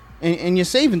in your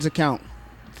savings account?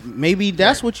 Maybe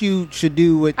that's what you should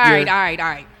do with All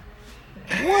right.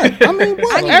 What? I mean,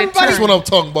 what? That's what I'm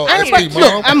talking about.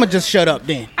 Look, I'm going to just shut up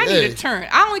then. I need a turn.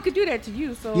 I only could do that to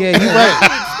you, so. Yeah, you right.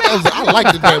 I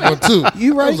liked that one too.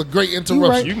 You right. That was a great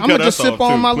interruption. You can I'm going cut to just us sip off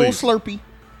on too, my please. little Slurpee.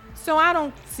 So I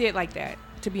don't see it like that,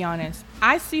 to be honest.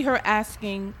 I see her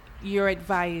asking your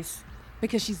advice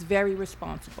because she's very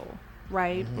responsible,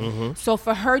 right? Mm-hmm. So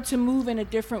for her to move in a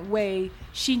different way,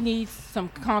 she needs some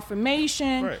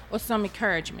confirmation or some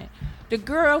encouragement. The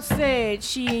girl said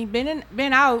she ain't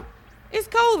been out. It's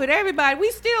COVID, everybody.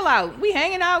 We still out. We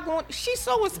hanging out going. She's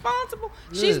so responsible.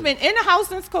 Yeah. She's been in the house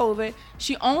since COVID.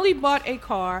 She only bought a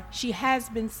car. She has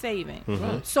been saving.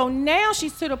 Mm-hmm. So now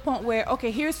she's to the point where,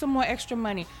 okay, here's some more extra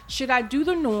money. Should I do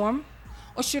the norm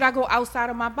or should I go outside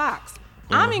of my box?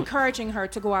 Mm-hmm. I'm encouraging her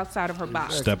to go outside of her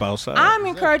box. Step outside. I'm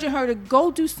encouraging her to go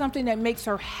do something that makes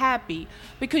her happy,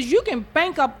 because you can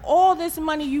bank up all this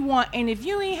money you want, and if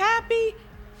you ain't happy,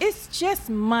 it's just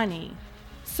money.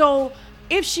 So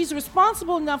if she's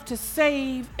responsible enough to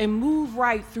save and move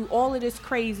right through all of this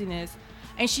craziness,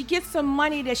 and she gets some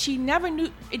money that she never knew,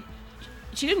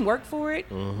 she didn't work for it.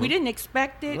 Mm-hmm. We didn't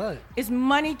expect it. Right. It's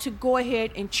money to go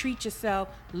ahead and treat yourself,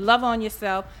 love on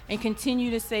yourself, and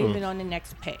continue to save it on the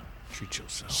next pay. Treat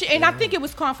yourself. And I think it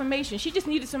was confirmation. She just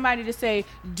needed somebody to say,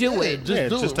 do it.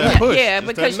 Just that push. Yeah,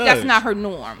 just because that that's not her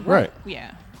norm. Right.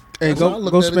 Yeah. Hey,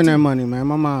 go spend that money, man.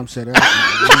 My mom said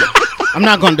that. I'm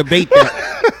not going to debate that.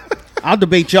 I'll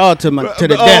debate y'all to the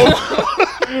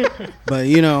death. But,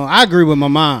 I agree with my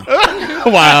mom.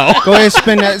 Wow. Go ahead,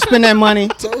 spend that money.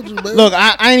 Told you, man. Look,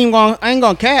 I ain't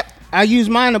gonna cap. I used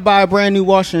mine to buy a brand new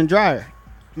washer and dryer.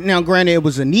 Now, granted, it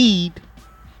was a need,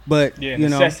 but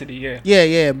necessity.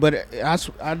 Yeah. But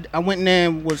I went in there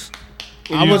and was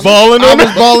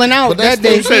balling out that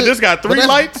day. You said this got 3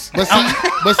 lights.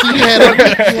 But see, you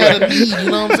had a need.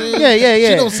 You know what I'm saying? Yeah.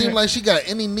 She don't seem like she got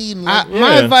any need.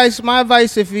 My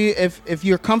advice, if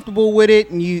you're comfortable with it,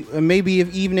 and maybe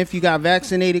even if you got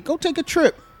vaccinated, go take a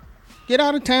trip. Get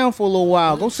out of town for a little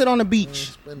while. Go sit on the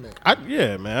beach. Man.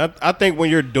 I think when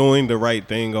you're doing the right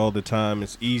thing all the time,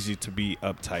 it's easy to be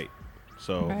uptight.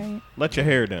 So let your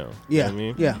hair down. Yeah, you know what I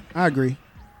mean? Yeah, I agree.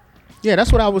 Yeah,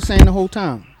 that's what I was saying the whole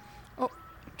time.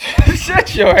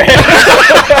 Shut your ass.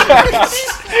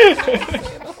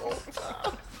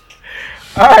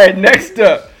 All right, next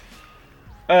up.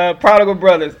 Prodigal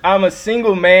Brothers. I'm a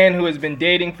single man who has been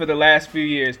dating for the last few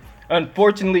years.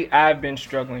 Unfortunately, I've been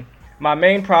struggling. My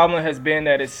main problem has been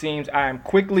that it seems I am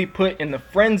quickly put in the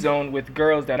friend zone with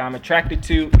girls that I'm attracted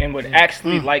to and would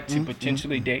actually like to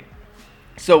potentially date.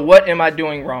 So what am I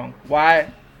doing wrong?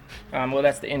 Why? Well,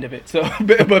 that's the end of it. So,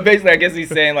 but basically, I guess he's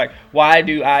saying, like, why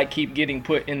do I keep getting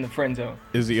put in the friend zone?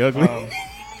 Is he ugly?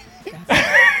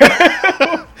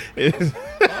 It's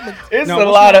a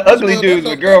lot of ugly dudes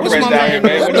with girlfriends out here,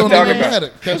 man. What are you talking about?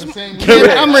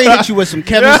 I'm ready to hit you with some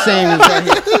Kevin Samuels right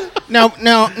here.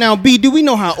 Now, B, do we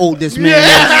know how old this man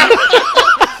is?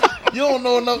 You don't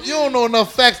know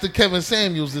enough facts to Kevin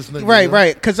Samuels, this nigga.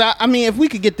 Right. Because I mean, if we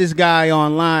could get this guy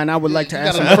online, I would like to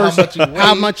ask him first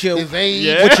how much his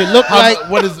age, what you look like,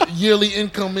 what his yearly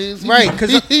income is. Right,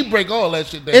 because he break all that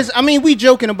shit down. I mean, we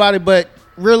joking about it, but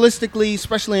realistically,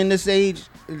 especially in this age,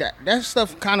 that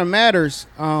stuff kind of matters.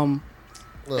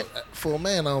 Look, for a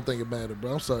man, I don't think it matters,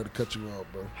 bro. I'm sorry to cut you off,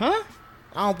 bro. Huh?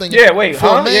 I don't think. Yeah, wait,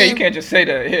 huh? Man, you can't just say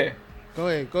that. Yeah. Go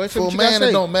ahead. For a man,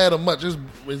 it don't matter much. It's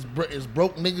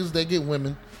broke niggas that get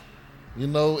women.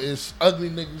 It's ugly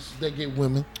niggas that get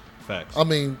women. Facts. I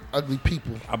mean, ugly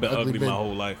people. I've been ugly my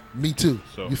whole life. Me too.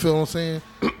 So. You feel what I'm saying?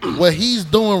 What he's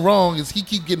doing wrong is he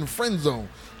keep getting friend zoned.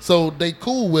 So they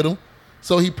cool with him.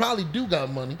 So he probably do got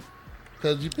money.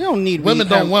 Because you don't need women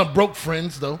don't want broke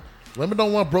friends though. Women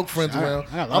don't want broke friends around.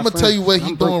 I'm gonna tell you what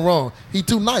he doing wrong. He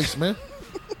too nice, man.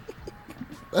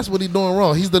 That's what he doing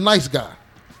wrong. He's the nice guy.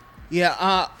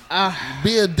 Yeah,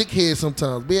 be a dickhead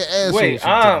sometimes. Be an asshole. Wait,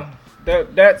 sometimes.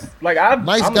 That's like I've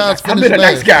been a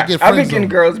nice guy. I've been getting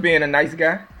girls being a nice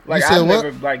guy. Like you said I've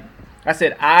never I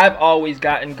said I've always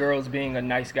gotten girls being a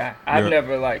nice guy. I've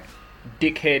never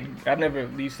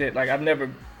dickhead. You said like I've never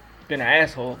been an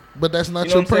asshole. But that's not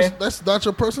You know your what I'm saying? that's not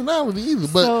your personality either.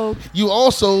 But So- you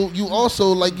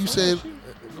also like you said.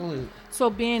 Go ahead. So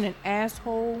being an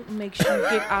asshole makes you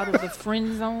get out of the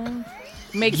friend zone.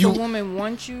 Makes You- a woman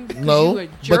want you. 'Cause No, you a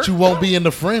jerk. but you won't be in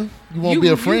the friend. You won't be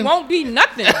a friend. You won't be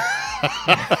nothing.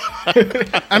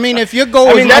 I mean, if your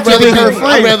goal is that's not to be her I'd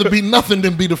friend, rather be nothing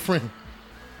than be the friend.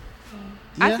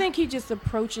 I Yeah. think he just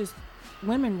approaches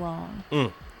women wrong.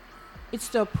 Mm. It's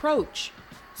the approach.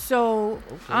 So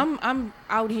I'm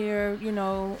out here, you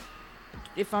know,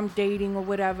 if I'm dating or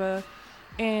whatever,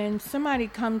 and somebody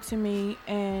come to me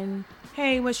and,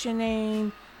 hey, what's your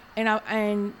name?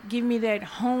 And give me that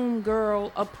home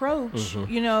girl approach,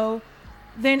 you know,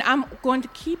 then I'm going to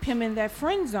keep him in that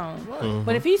friend zone.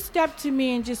 But if he stepped to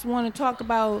me and just want to talk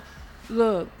about,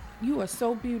 look, you are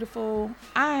so beautiful.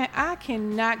 I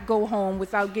cannot go home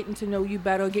without getting to know you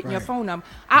better or getting your phone number.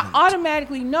 I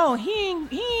automatically know he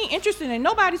ain't interested in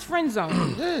nobody's friend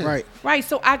zone. right? Right.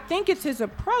 So I think it's his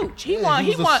approach. He Yeah, want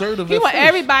he was assertive he at want first.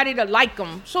 everybody to like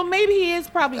him. So maybe he is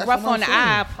probably That's rough what on the I'm saying.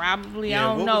 eye. Probably. I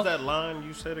don't what know. was that line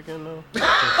you said again, though?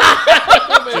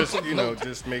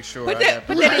 Just make sure Put I that, got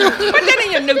put that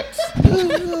in your notes.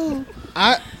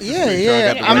 I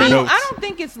I mean, don't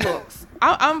think it's looks.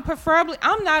 I'm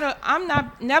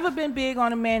never been big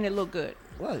on a man that look good.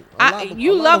 Right.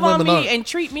 You love on me and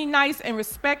treat me nice and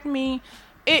respect me.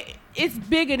 It's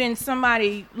bigger than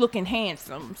somebody looking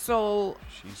handsome. So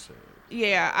She said.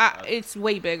 yeah, it's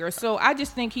way bigger. So I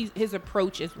just think his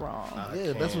approach is wrong.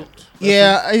 Yeah, that's what.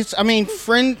 yeah. It's. I mean,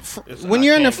 when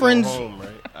you're in the friends, home, right?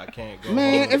 I can't go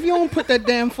man. home. If you don't put that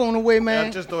damn phone away, I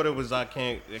man. just thought it was I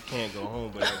can't go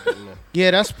home, but I didn't know.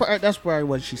 Yeah, that's probably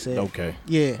what she said. Okay.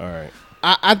 Yeah. All right.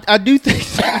 I do think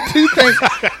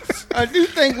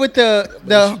with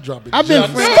the She dropping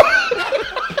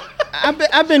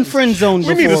I've been friend zoned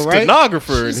We before, need a right?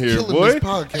 stenographer She's in here, killing boy. this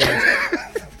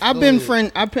podcast. I've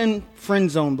been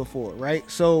friend zoned before, right?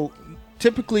 So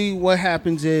typically what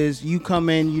happens is you come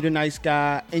in, you the nice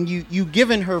guy, and you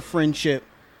giving her friendship.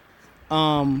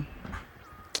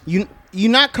 You're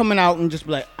not coming out and just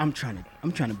be like, I'm trying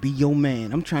to be your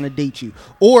man. I'm trying to date you.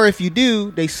 Or if you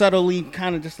do, they subtly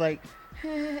kind of just like,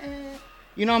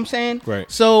 you know what I'm saying? Right.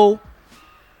 So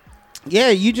yeah,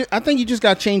 I think you just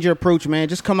got to change your approach, man.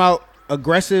 Just come out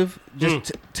aggressive.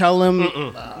 Just tell him.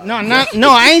 No,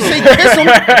 I ain't say kiss him.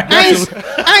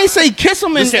 I ain't say kiss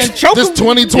him and choke This him.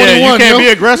 2021. Yeah, you can't yo. be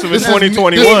aggressive. It's This is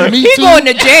 2021. Me He too. going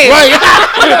to jail.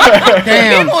 Right.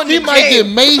 Damn. He might get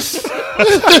mace.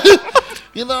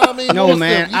 You know what I mean? No, Most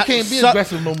man. stuff. You can't be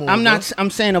aggressive no more. I'm bro. not. I'm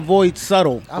saying avoid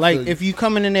subtle. I Like feel you. if you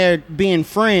coming in there being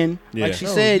friend, Yeah. like she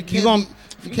No, said, you can't gonna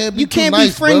be you too can't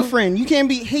nice, be bro. friend. You can't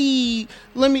be, hey,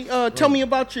 let me tell me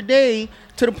about your day,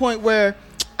 to the point where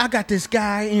I got this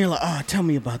guy and you're like, oh, tell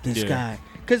me about this Yeah. guy,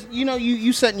 because you know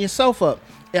you setting yourself up.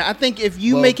 Yeah, I think if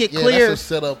you Well, make it clear. That's a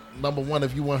setup. Number one,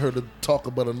 if you want her to talk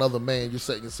about another man, you're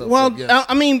setting yourself Well, up. Yes.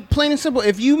 I mean, plain and simple.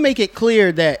 If you make it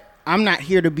clear that I'm not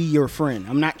here to be your friend,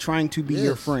 I'm not trying to be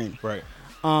your Yes. friend. Right.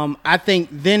 I think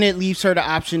then it leaves her the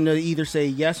option to either say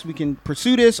yes, we can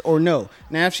pursue this, or no.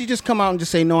 Now, if she just come out and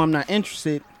just say no, I'm not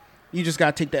interested, you just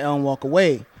gotta take the L and walk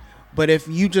away. But if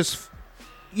you just,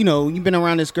 you've been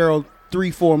around this girl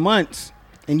 3-4 months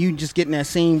and you just getting that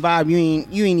same vibe, you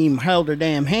ain't even held her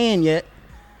damn hand yet.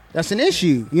 That's an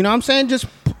issue. You know what I'm saying? Just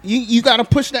you gotta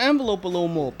push the envelope a little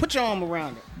more. Put your arm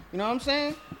around it. You know what I'm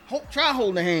saying? Try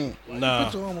hold the hand. Nah.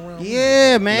 Put your arm around me.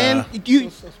 Yeah, man. Nah. What do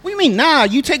you mean, nah?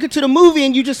 You take her to the movie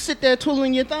and you just sit there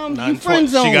twiddling your thumbs. Nah, You friend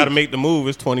zone. She got to make the move.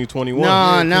 It's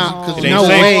 2021. Nah. Cause It ain't No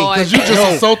safe. way. Because you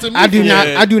just assaulted me. I do not.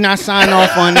 Yeah. I do not sign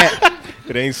off on that.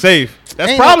 It ain't safe.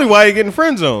 That's Ain't probably why he getting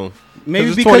friend zone. Maybe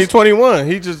It's because- 2021.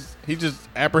 He just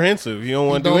apprehensive. He don't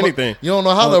want to do anything. You don't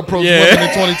know how to approach Yeah. women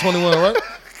in 2021, right?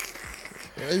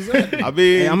 Exactly. I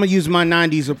mean, Hey, I'm gonna use my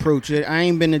 '90s approach. I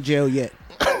ain't been to jail yet.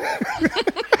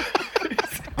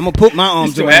 I'm gonna put my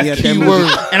arms still around you ask at that keyword.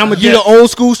 movie, and I'm gonna do the old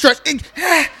school stretch.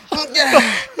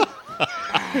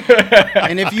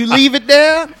 And if you leave it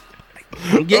there,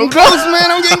 I'm getting close,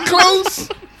 man. I'm getting close.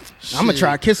 I'm gonna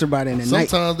try to kiss her by the end of the night.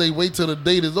 Sometimes they wait till the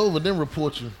date is over, then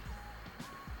report you.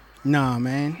 Nah,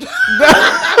 man.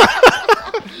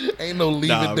 Ain't no leave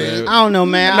Nah, it there. man. I don't know,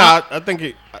 man. nah. I think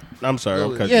it. I'm sorry. Go I'm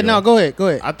ahead. cutting Yeah, you no, off. go ahead. Go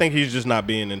ahead. I think he's just not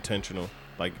being intentional,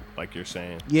 like you're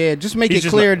saying. Yeah, just make He's it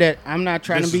just clear not- that I'm not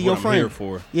trying This to be is your what I'm here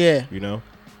friend. for. Yeah. You know.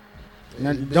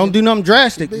 Now, don't do nothing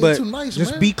drastic, being but too nice,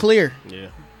 just man. be clear. Yeah.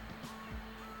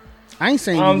 I ain't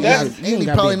saying you that's- gotta, And you he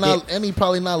gotta probably be a not. dick. And he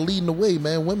probably not leading the way,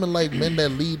 man. Women like men that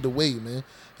lead the way, man.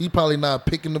 He probably not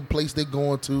picking the place they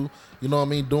going to. You know what I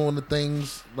mean? Doing the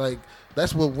things like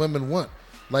that's what women want.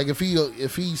 Like if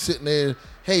he's sitting there,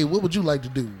 hey, what would you like to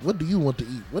do? What do you want to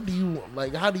eat? What do you want?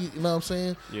 Like, how do you know what I'm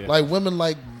saying? Yeah. Like women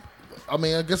like, I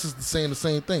mean, I guess it's saying the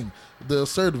same thing. The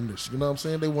assertiveness, you know what I'm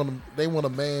saying? They want a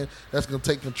man that's gonna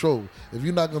take control. If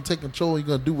you're not gonna take control, you're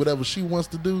gonna do whatever she wants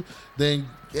to do. Then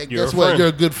guess what? You're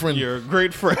a good friend. You're a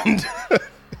great friend.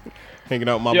 Hanging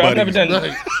out with my I've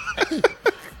buddies.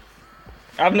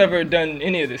 I've never done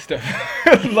any of this stuff.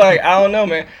 Like, I don't know,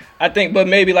 man. I think, but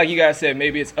maybe like you guys said,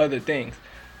 maybe it's other things.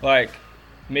 Like,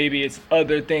 maybe it's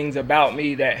other things about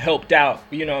me that helped out.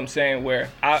 You know what I'm saying? Where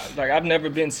I've never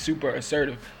been super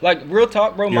assertive. Like, real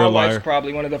talk, bro. You're my a liar. wife's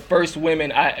probably one of the first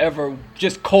women I ever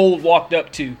just cold walked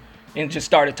up to and just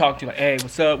started talking to. Like, hey,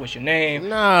 what's up? What's your name?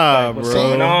 Nah, Like, what's bro.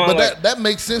 going on? But Like, that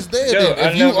makes sense there. Yo, Then. I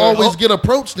If you never- always get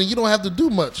approached, then you don't have to do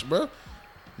much, bro.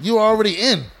 You're already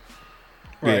in.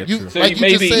 right. You, So like you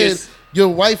maybe just said, it's- your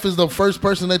wife is the first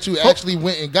person that you actually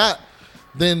went and got.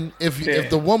 Then if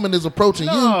the woman is approaching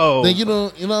No. you, then you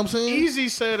know what I'm saying? Easy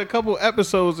said a couple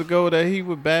episodes ago that he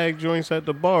would bag joints at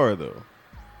the bar, though.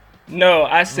 No,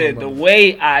 I said the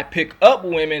way I pick up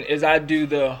women is I do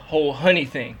the whole honey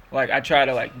thing. Like, I try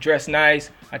to like dress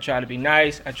nice, I try to be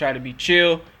nice, I try to be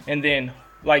chill, and then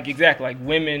like exactly like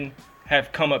women have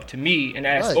come up to me and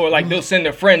ask, Right. or like they'll send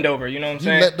a friend over. You know what I'm You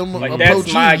saying? let them like approach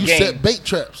that's my you. You game. set bait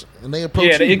traps, and they approach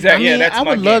Yeah, you. exactly. I Yeah, mean, that's I my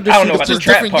would game. love to I don't see know the- about the It's a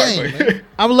trap different part, game, but man.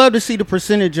 I would love to see the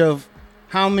percentage of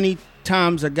how many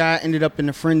times a guy ended up in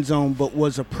the friend zone but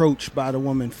was approached by the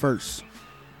woman first.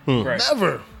 right.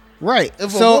 Never. Right.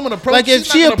 If so, a woman approaches, like if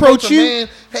she's she not gonna approach approach a you, man,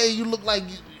 hey, you look like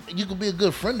you could be a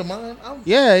good friend of mine.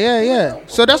 yeah.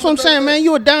 So that's what I'm saying, man.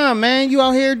 You a dime, man. You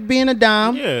out here being a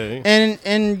dime. Yeah.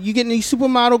 And you getting these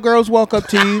supermodel girls walk up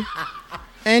to you,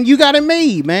 and you got it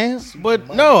made, man.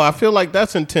 But no, I feel like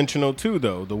that's intentional too,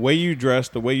 though. The way you dress,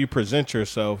 the way you present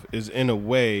yourself is in a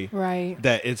way Right.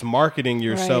 that it's marketing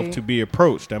yourself Right. to be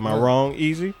approached. Am I wrong,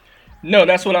 Easy? No,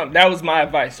 that was my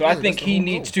advice. So I think that's the he whole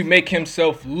needs goal. to make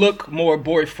himself look more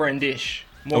boyfriendish,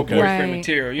 more Okay. boyfriend Right,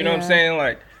 material. You know what I'm yeah. saying?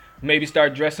 Like, maybe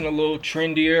start dressing a little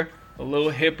trendier, a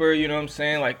little hipper. You know what I'm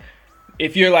saying? Like,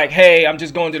 if you're like, hey, I'm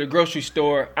just going to the grocery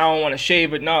store, I don't want to shave,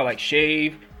 but no, like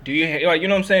shave. Do you like, you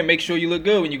know what I'm saying? Make sure you look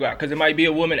good when you go out, because it might be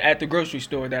a woman at the grocery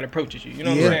store that approaches you. You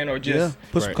know what Yeah, I'm saying? Or just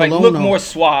Put some Right. like cologne look on. more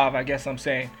suave. I guess I'm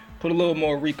saying put a little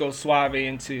more Rico Suave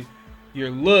into your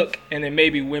look, and then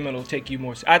maybe women will take you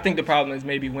more. I think the problem is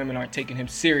maybe women aren't taking him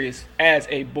serious as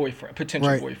a boyfriend, potential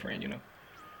Right. boyfriend. You know.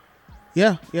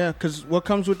 Yeah. Because what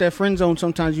comes with that friend zone,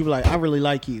 sometimes you be like, I really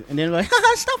like you, and then like,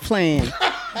 stop playing.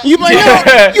 You be like,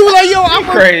 yo,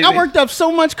 Crazy. I worked up so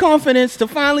much confidence to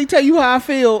finally tell you how I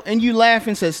feel, and you laugh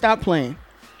and said, stop playing,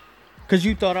 because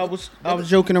you thought I was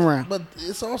joking around. But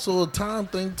it's also a time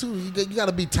thing too. You got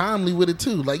to be timely with it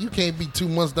too. Like you can't be 2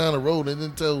 months down the road and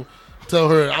then tell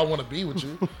her I want to be with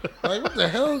you. Like what the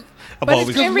hell? But always-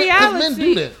 it's, in 'Cause men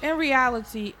do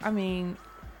reality, that. I mean,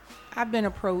 I've been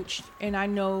approached, and I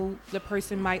know the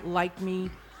person might like me,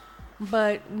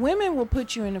 but women will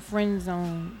put you in the friend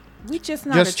zone. We just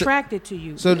not Just to- attracted to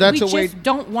you. So that's we a way- just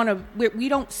don't want to. We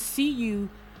don't see you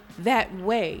that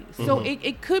way. So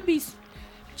it could be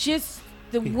just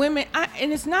the women,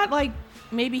 and it's not like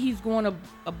maybe he's going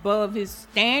above his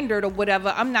standard or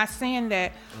whatever. I'm not saying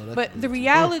that, but the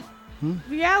reality.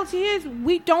 Reality is,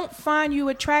 we don't find you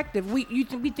attractive. We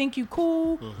think you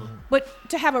cool, but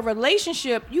to have a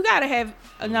relationship, you got to have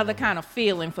another kind of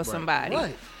feeling for somebody.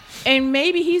 Right. And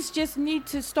maybe he's just need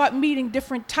to start meeting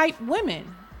different type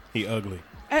women. He ugly.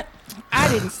 I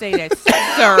didn't say that,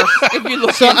 sir. If you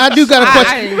look, So I do got a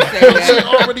question. I didn't say She that.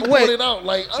 already Wait. pointed out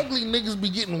like ugly niggas be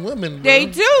getting women. They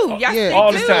bro. do. Yes, Yeah. they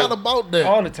All the do. time. It's not about that.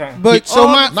 All the time. But so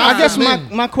not I guess for men.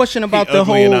 my question about He the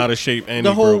ugly and whole out of shape and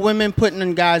the he whole broke. women putting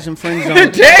in guys in friend zone.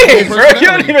 Dang, bro, you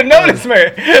don't even know this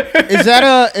man. Is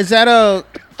that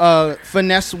a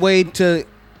finesse way to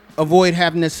avoid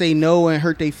having to say no and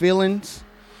hurt their feelings?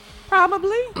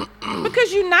 Probably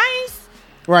because you're nice.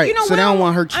 Right. You know, so they don't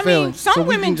want to hurt your I feelings. mean, some so we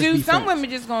women can just do. be Some friends. women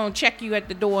just gonna check you at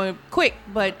the door quick.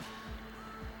 But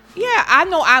yeah, I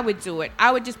know I would do it.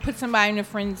 I would just put somebody in the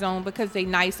friend zone because they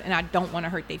nice and I don't want to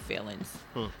hurt their feelings.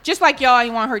 Just like y'all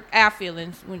ain't want to hurt our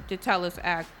feelings when to tell us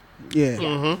our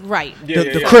Yeah. right.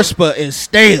 The crisper is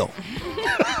stale.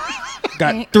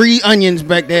 Got 3 onions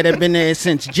back there that been there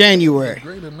since January.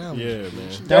 Great analogy. Yeah, man.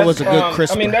 That was a good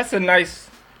crisper. I mean, that's a nice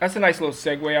little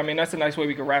segue. I mean, that's a nice way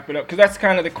we can wrap it up, because that's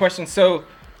kind of the question. So,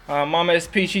 Mama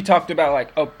SP, she talked about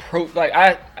like approach. Like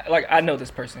I know this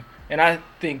person, and I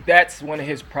think that's one of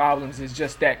his problems is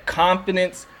just that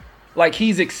confidence like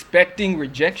he's expecting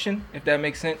rejection, if that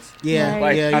makes sense. Yeah, Right.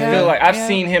 Like yeah, I yeah. feel like I've Yeah.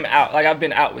 seen him out. Like I've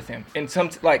been out with him, and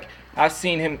like I've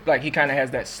seen him like he kind of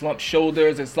has that slumped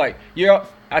shoulders. It's like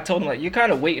I told him like you're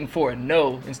kind of waiting for a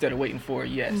no instead of waiting for a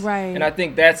yes. Right. And I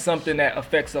think that's something that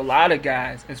affects a lot of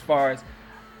guys as far as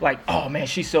like, oh man,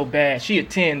 she's so bad. She a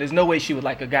 10. There's no way she would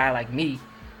like a guy like me.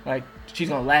 Like she's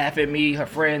gonna laugh at me. Her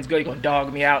friends gonna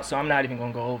dog me out. So I'm not even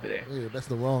gonna go over there. Yeah, that's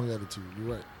the wrong attitude.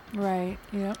 You're right. Right.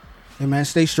 Yep. Hey man,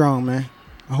 stay strong, man.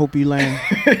 I hope you land.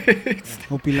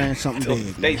 Hope you land something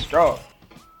big. Stay strong.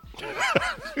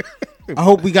 I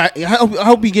hope I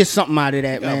hope you get something out of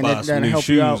that, Gotta man. buy That'll some new help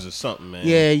you out. shoes or something, man.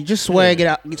 Yeah, you just swag it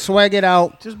out. Swag it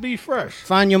out. Just be fresh.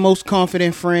 Find your most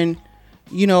confident friend.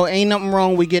 You know, ain't nothing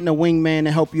wrong with getting a wingman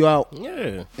to help you out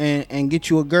Yeah. and get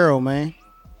you a girl, man.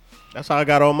 That's how I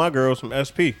got all my girls from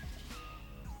SP.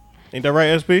 Ain't that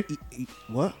right, SP?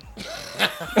 What?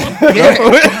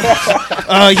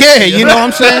 Yeah, you know what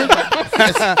I'm saying?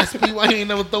 That's why you ain't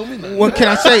never throw me nothing. What can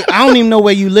I say? I don't even know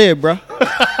where you live, bro.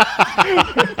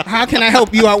 How can I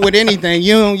help you out with anything?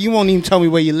 You won't even tell me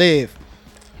where you live.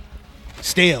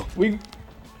 Still. We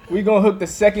gonna hook the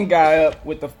second guy up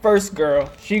with the first girl.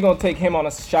 She gonna take him on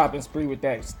a shopping spree with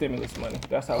that stimulus money.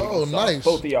 That's how we gonna solve nice.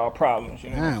 both of y'all problems. You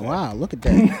know what I'm Ah, saying? wow, look at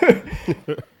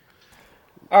that.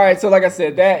 All right, so like I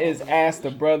said, that is Ask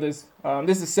the Brothers.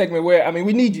 This is a segment where, I mean,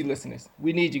 we need you listeners.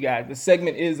 We need you guys. The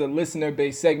segment is a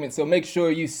listener-based segment, so make sure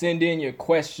you send in your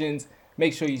questions.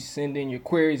 Make sure you send in your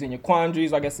queries and your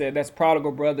quandaries. Like I said, that's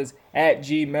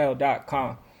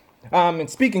prodigalbrothers@gmail.com. And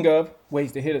speaking of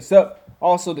ways to hit us up,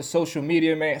 also the social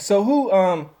media, man. So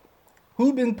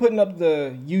who been putting up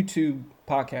the YouTube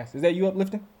podcast? Is that you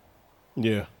uplifting?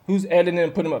 Yeah. Who's editing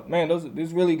and putting them up? Man, those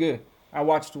really good. I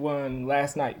watched one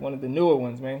last night, one of the newer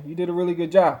ones, man. You did a really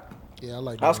good job. Yeah, I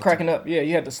like that. I was cracking up. Yeah,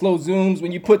 you had the slow zooms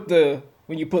when you put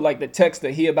like the text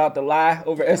that he about to lie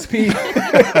over SP.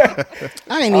 I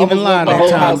ain't almost even lying let my that whole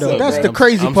time, house though. up, That's bro. the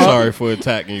crazy I'm part. sorry for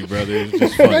attacking you, brother. It's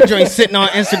just funny. That joint sitting on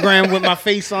Instagram with my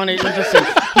face on it and just say,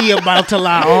 he about to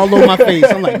lie all over my face.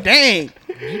 I'm like, dang.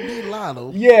 You did lie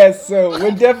though. Yeah, so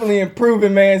we're definitely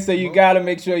improving, man. So you got to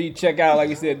make sure you check out, like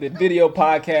I said, the video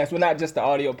podcast. Well, not just the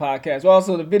audio podcast, but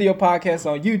also the video podcast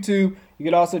on YouTube. You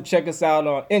can also check us out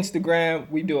on Instagram.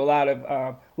 We do a lot of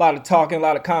talking, a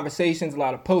lot of conversations, a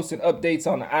lot of posts and updates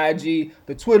on the IG.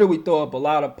 The Twitter, we throw up a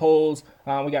lot of polls.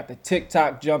 We got the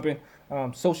TikTok jumping.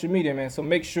 Social media, man. So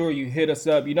make sure you hit us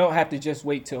up. You don't have to just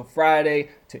wait till Friday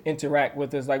to interact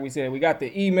with us. Like we said, we got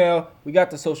the email, we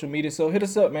got the social media. So hit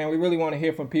us up, man. We really want to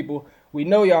hear from people. We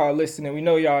know y'all are listening. We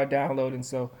know y'all are downloading.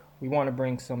 So we want to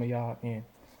bring some of y'all in.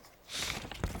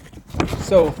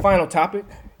 So final topic.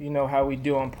 You know how we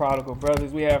do on Prodigal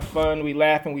Brothers. We have fun, we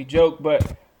laugh, and we joke.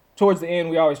 But towards the end,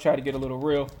 we always try to get a little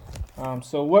real.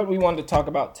 So what we wanted to talk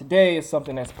about today is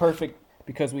something that's perfect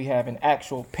because we have an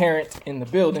actual parent in the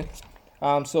building.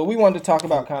 So we wanted to talk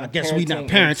about kind of I guess we not parenting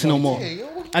parents in no more.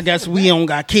 2020. I guess we don't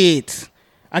got kids.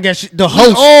 I guess the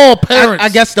host. all parents. I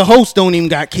guess the host don't even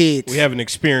got kids. We have an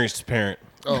experienced parent.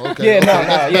 Oh, okay.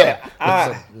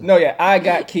 Yeah, I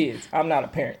got kids. I'm not a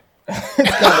parent.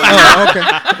 Oh, okay.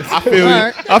 I feel you. All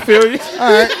right. I feel you.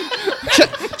 All right.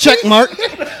 Check mark.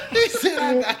 He said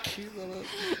I got kids.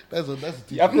 That's a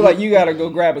I feel like you gotta go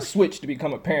grab a switch to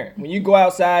become a parent. When you go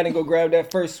outside and go grab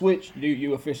that first switch,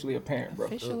 you officially a parent, bro.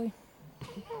 Officially.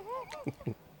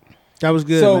 That was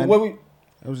good, So man.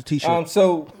 That was a t-shirt.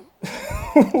 so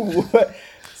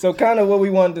kind of what we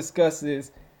want to discuss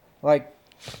is like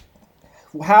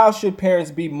how should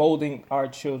parents be molding our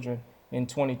children in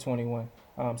 2021?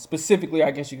 Specifically,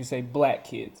 I guess you could say black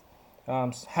kids.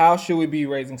 How should we be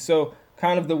raising? So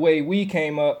kind of the way we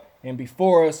came up and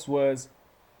before us was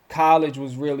college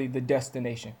was really the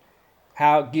destination.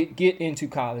 How get into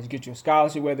college, get your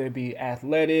scholarship, whether it be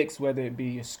athletics, whether it be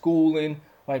your schooling,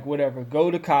 like whatever. Go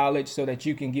to college so that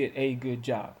you can get a good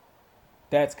job.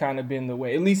 That's kind of been the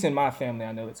way, at least in my family,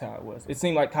 I know that's how it was. It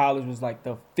seemed like college was like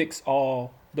the fix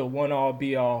all, the one all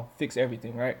be all, fix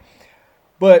everything, right?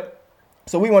 But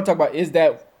so we want to talk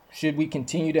about should we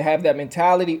continue to have that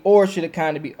mentality or should it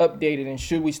kind of be updated and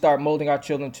should we start molding our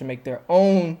children to make their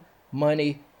own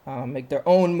money, make their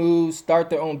own moves, start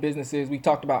their own businesses? We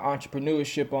talked about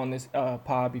entrepreneurship on this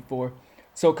pod before.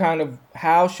 So kind of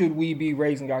how should we be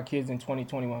raising our kids in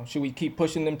 2021? Should we keep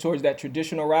pushing them towards that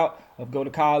traditional route of go to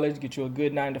college, get you a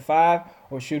good 9-to-5,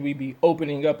 or should we be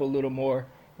opening up a little more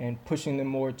and pushing them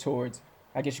more towards,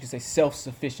 I guess you could say,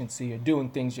 self-sufficiency or doing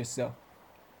things yourself?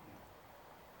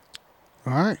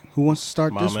 All right. Who wants to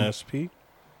start this Mama one? SP?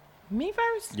 Me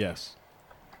first? Yes.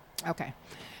 Okay.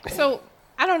 So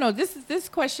I don't know. This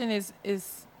question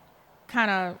is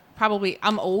kind of probably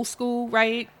I'm old school,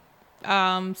 right?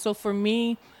 So for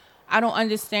me, I don't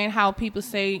understand how people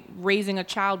say raising a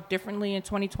child differently in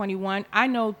 2021. I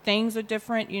know things are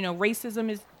different. You know,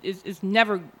 racism is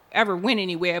never ever went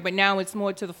anywhere, but now it's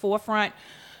more to the forefront.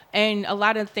 And a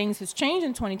lot of things has changed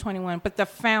in 2021, but the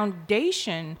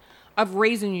foundation of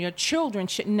raising your children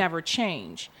should never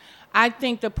change. I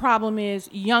think the problem is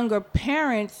younger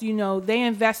parents, you know, they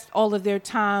invest all of their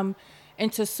time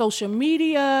into social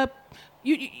media.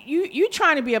 You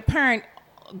trying to be a parent,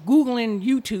 Googling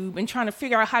YouTube and trying to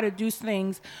figure out how to do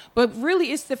things, but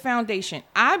really it's the foundation.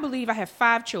 I believe I have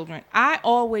 5 children. I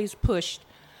always pushed.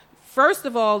 First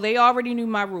of all, they already knew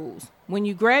my rules. When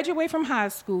you graduate from high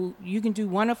school, you can do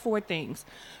one of 4 things.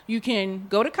 You can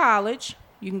go to college,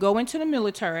 you can go into the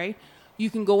military, you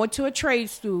can go into a trade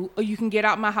school, or you can get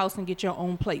out my house and get your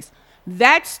own place.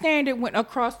 That standard went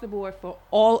across the board for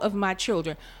all of my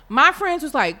children. My friends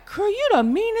was like, girl, you the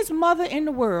meanest mother in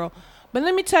the world. But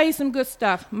let me tell you some good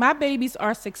stuff. My babies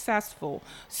are successful.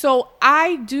 So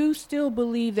I do still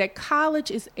believe that college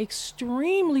is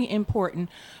extremely important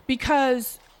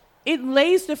because it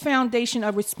lays the foundation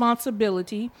of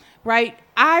responsibility, right?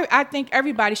 I think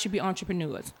everybody should be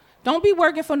entrepreneurs. Don't be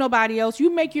working for nobody else.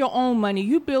 You make your own money.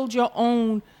 You build your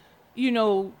own, you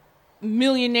know,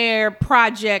 millionaire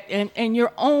project and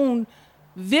your own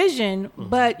vision,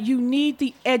 but you need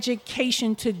the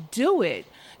education to do it.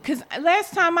 Because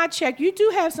last time I checked, you do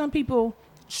have some people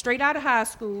straight out of high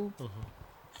school,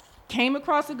 came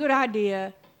across a good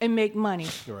idea and make money.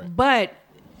 Right. But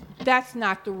that's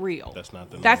not the real. That's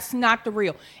not the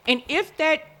real. And if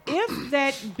that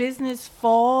business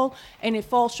fall and it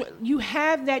falls short, you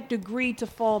have that degree to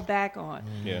fall back on.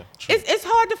 Yeah. It's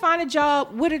hard to find a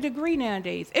job with a degree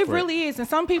nowadays. It really is. And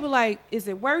some people like, is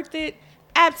it worth it?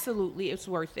 Absolutely, it's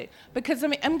worth it. Because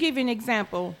I'm giving an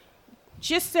example.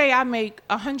 Just say I make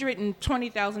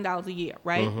 $120,000 a year,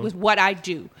 right? With what I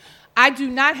do. I do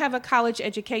not have a college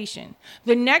education.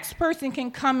 The next person can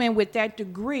come in with that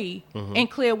degree and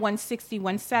clear 160,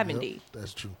 170. Yep,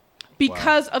 that's true.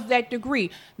 Because of that degree.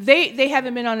 They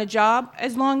haven't been on a job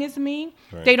as long as me.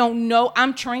 Right. They don't know.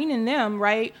 I'm training them,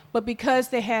 right? But because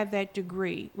they have that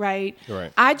degree, right?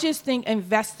 I just think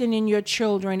investing in your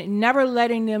children and never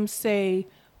letting them say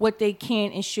what they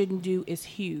can and shouldn't do is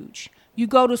huge. You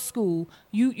go to school,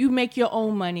 you make your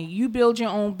own money, you build your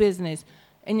own business,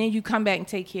 and then you come back and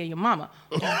take care of your mama.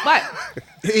 But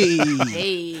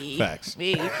Facts.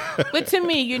 But to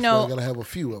me, you know, I gotta have a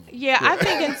few of them. Yeah,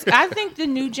 I think the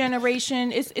new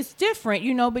generation is different,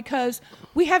 you know, because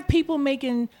we have people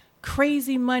making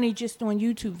crazy money just doing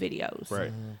YouTube videos.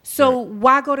 Right. So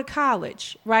why go to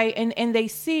college, right? And they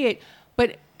see it,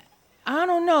 but I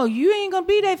don't know. You ain't gonna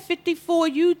be that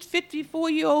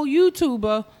 54-year-old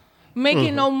YouTuber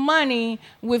making no money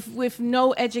with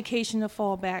no education to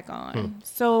fall back on.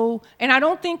 So, and I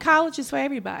don't think college is for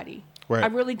everybody. Right. I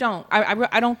really don't.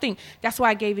 I don't think. That's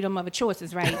why I gave you them other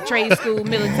choices, right? Trade school,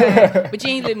 military, but you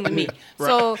ain't living with me. Right.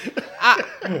 So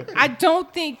I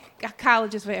don't think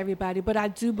college is for everybody, but I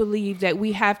do believe that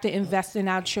we have to invest in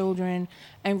our children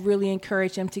and really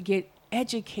encourage them to get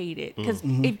educated. Because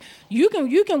if you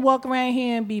can walk around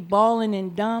here and be balling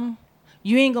and dumb,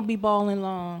 you ain't gonna be balling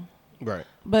long. Right.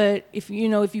 But if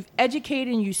you've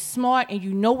educated and you're smart and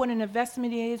you know what an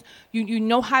investment is, you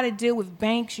know how to deal with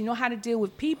banks, you know how to deal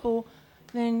with people,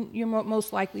 then you're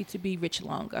most likely to be rich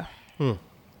longer.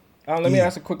 Let me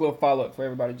ask a quick little follow-up for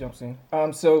everybody jumps in.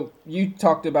 So you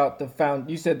talked about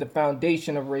you said the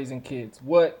foundation of raising kids.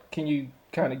 What can you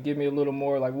kind of give me a little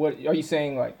more? Like, what are you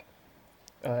saying? Like,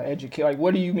 educate. Like,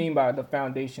 what do you mean by the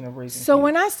foundation of raising kids? So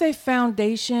when I say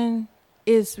foundation,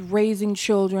 is raising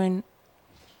children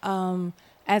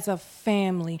as a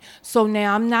family. So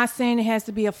now I'm not saying it has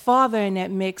to be a father in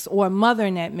that mix or a mother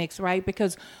in that mix, right?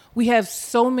 Because we have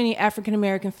so many African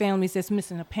American families that's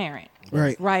missing a parent.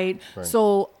 Right.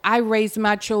 So I raised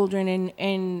my children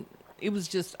and it was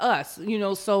just us,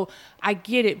 so I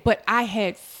get it. But I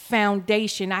had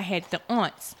foundation. I had the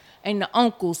aunts and the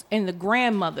uncles and the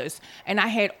grandmothers, and I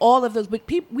had all of those. But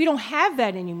we don't have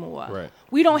that anymore. Right.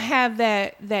 We don't have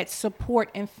that support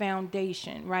and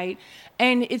foundation, right?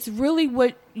 And it's really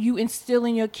what you instill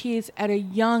in your kids at a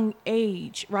young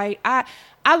age, right? I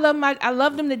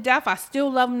love them to death. I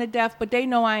still love them to death, but they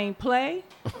know I ain't play.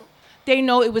 They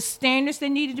know it was standards that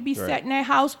needed to be set in their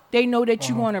house. They know that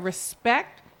you want to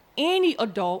respect any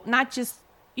adult, not just,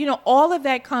 all of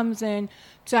that comes in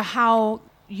to how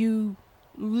you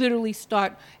literally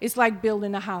start. It's like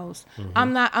building a house.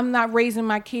 I'm not raising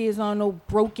my kids on no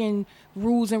broken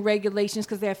rules and regulations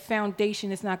because their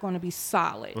foundation is not going to be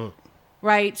solid,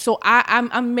 right? So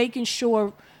I'm making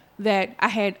sure that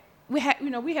we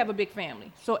have a big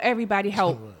family, so everybody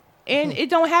help, and it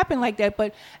don't happen like that.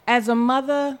 But as a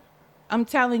mother, I'm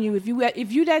telling you, if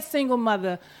you that single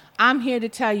mother, I'm here to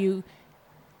tell you,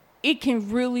 it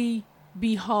can really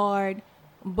be hard,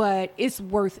 but it's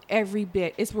worth every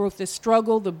bit. It's worth the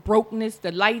struggle, the brokenness,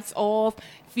 the lights off,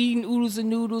 feeding oodles and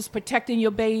noodles, protecting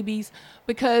your babies.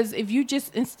 Because if you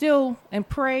just instill and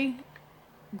pray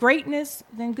greatness,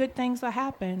 then good things will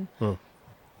happen. Of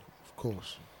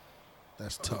course.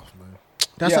 That's tough, man.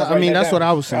 That's what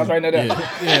I was saying. I was writing that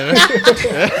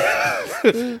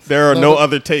down. There are no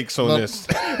other takes on this.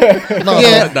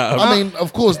 I mean,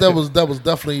 of course, that was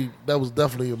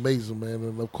definitely amazing, man.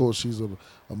 And of course, she's an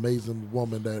amazing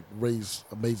woman that raised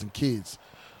amazing kids.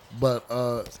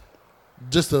 But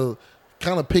just to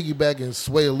kind of piggyback and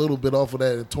sway a little bit off of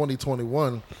that in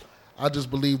 2021, I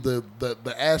just believe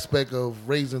the aspect of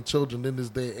raising children in this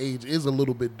day and age is a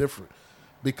little bit different,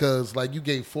 because like you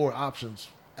gave 4 options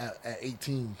at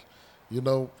 18, in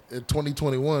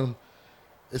 2021,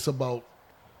 it's about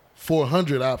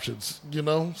 400 options,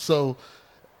 So,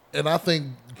 and I think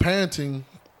parenting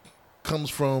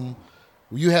comes from,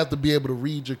 you have to be able to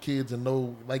read your kids and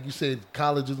know, like you said,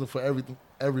 college isn't for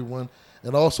everyone,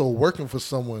 and also working for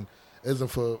someone isn't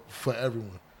for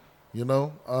everyone.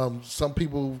 Some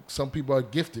people are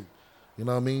gifted. You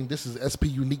know what I mean? This is SP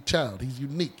unique child. He's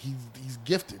unique. He's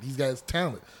gifted. He's got his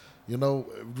talent.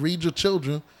 Read your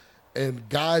children and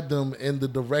guide them in the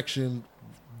direction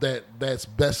that's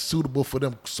best suitable for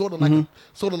them. Sort of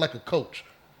like a coach.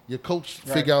 Your coach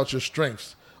figure out your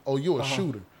strengths. Oh, you're a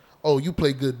shooter. Oh, you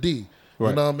play good D.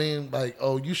 Right. You know what I mean? Like,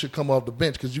 oh, you should come off the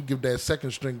bench because you give that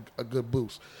second string a good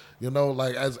boost.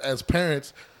 Like as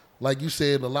parents, like you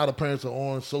said, a lot of parents are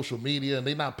on social media and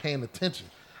they're not paying attention.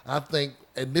 I think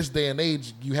in this day and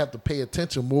age, you have to pay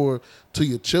attention more to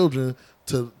your children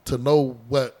to know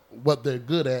what they're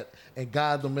good at and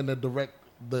guide them in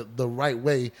the right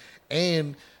way,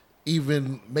 and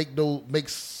even make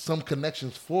some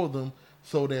connections for them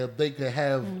so that they can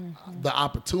have the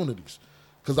opportunities.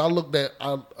 Because I look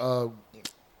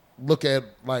at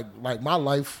like my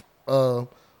life.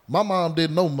 My mom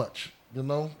didn't know much,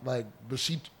 but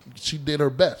she did her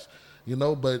best,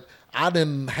 but I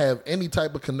didn't have any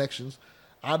type of connections.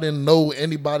 I didn't know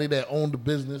anybody that owned the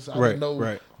business. I didn't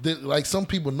know, like some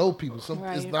people know people.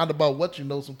 It's not about what you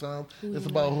know sometimes. It's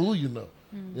about who you know.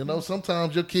 Mm-hmm.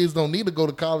 Sometimes your kids don't need to go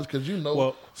to college because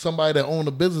somebody that owned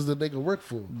a business that they can work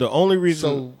for. The only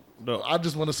reason... I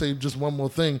just want to say just one more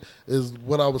thing is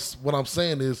what I'm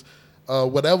saying is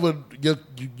whatever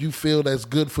you feel that's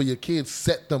good for your kids,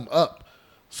 set them up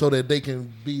so that they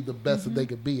can be the best that they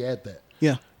can be at that.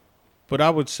 Yeah. But I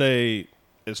would say,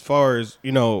 as far as,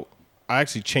 I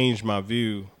actually changed my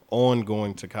view on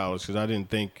going to college because I didn't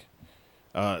think,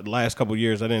 the last couple of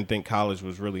years, I didn't think college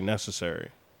was really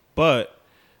necessary. But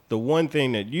the one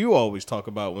thing that you always talk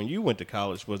about when you went to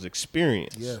college was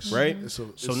experience, right?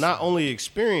 So not only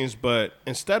experience, but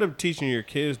instead of teaching your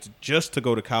kids just to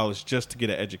go to college, just to get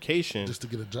an education. Just to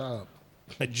get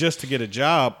a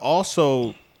job.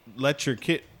 Also let your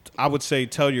kid, I would say,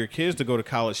 tell your kids to go to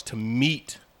college to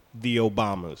meet the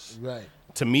Obamas. Right.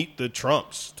 To meet the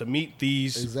Trumps, to meet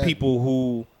these people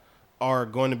who are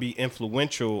going to be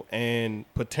influential and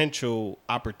potential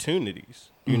opportunities,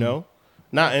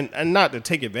 Not and not to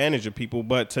take advantage of people,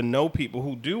 but to know people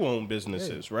who do own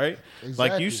businesses, right? Exactly.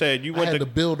 Like you said, I had to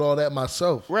build all that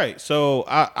myself. Right. So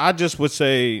I just would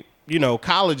say,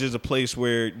 college is a place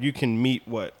where you can meet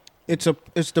what? It's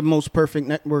the most perfect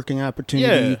networking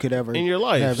opportunity you could ever in your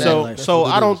life. Have So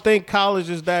I don't think college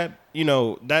is that,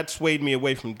 that swayed me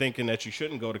away from thinking that you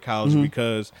shouldn't go to college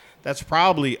because that's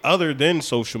probably, other than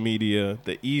social media,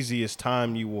 the easiest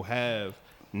time you will have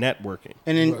networking.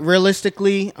 And then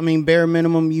realistically, bare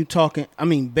minimum you talking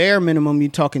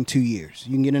 2 years.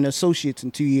 You can get an associate's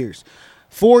in 2 years.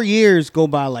 4 years go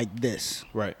by like this.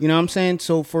 Right. You know what I'm saying?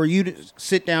 So for you to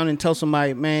sit down and tell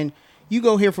somebody, man, you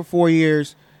go here for 4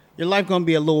 years, your life going to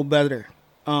be a little better.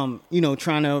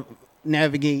 Trying to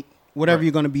navigate whatever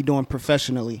you're going to be doing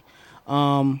professionally.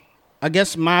 I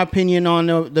guess my opinion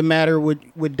on the matter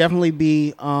would definitely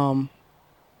be kind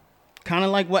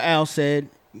of like what Al said.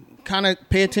 Kind of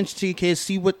pay attention to your kids,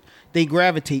 see what they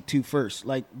gravitate to first.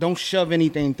 Like, don't shove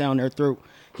anything down their throat.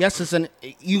 Yes,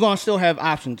 you're gonna still have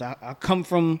options. I come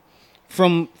from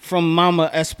Mama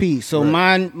SP, so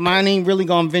mine ain't really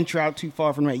gonna venture out too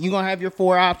far from that. You're gonna have your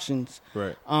 4 options.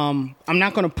 Right. I'm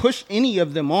not gonna push any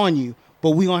of them on you,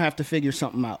 but we're gonna have to figure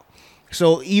something out.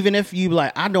 So even if you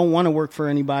I don't want to work for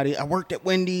anybody. I worked at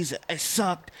Wendy's. It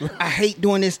sucked. I hate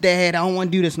doing this, Dad. I don't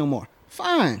want to do this no more.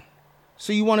 Fine.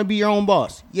 So you want to be your own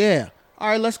boss? Yeah. All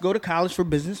right, let's go to college for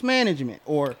business management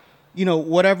or,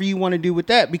 whatever you want to do with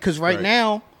that. Because right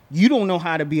now, you don't know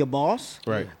how to be a boss.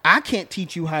 Right. I can't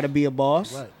teach you how to be a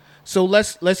boss. Right. So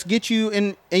let's get you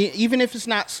in, even if it's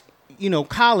not,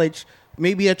 college,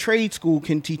 maybe a trade school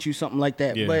can teach you something like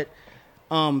that. Yeah. But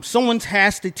someone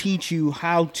has to teach you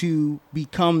how to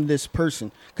become this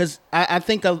person. Because I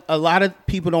think a lot of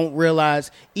people don't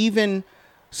realize even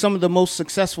some of the most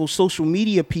successful social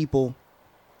media people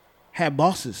have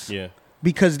bosses. Yeah.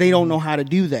 Because they don't know how to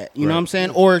do that. You know what I'm saying?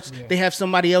 Or they have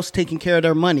somebody else taking care of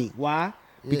their money. Why?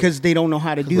 Because they don't know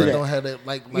how to do that. Don't have that,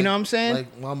 like, you know what I'm saying?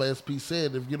 Like Mama SP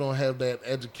said, if you don't have that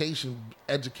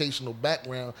educational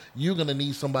background, you're gonna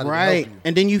need somebody to help you.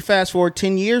 And then you fast forward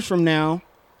 10 years from now,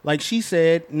 like she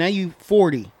said, now you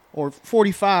 40 or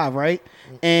 45, right?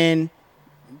 And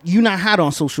you're not hot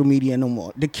on social media no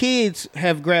more. The kids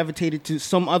have gravitated to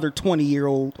some other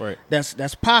 20-year-old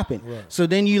that's popping. Right. So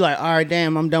then you like, all right,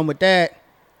 damn, I'm done with that.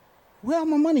 Where'd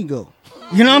my money go?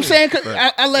 You know what I'm saying? 'Cause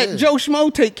I let Joe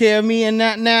Schmo take care of me, and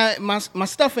now my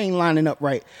stuff ain't lining up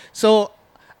right. So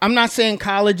I'm not saying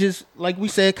college is, like we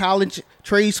said, college,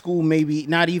 trade school, maybe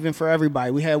not even for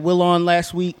everybody. We had Will on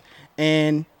last week,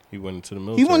 and he went into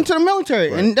the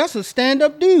military. And that's a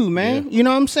stand-up dude, man. Yeah. You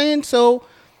know what I'm saying? So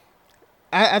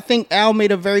I think Al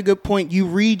made a very good point. You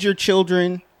read your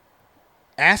children,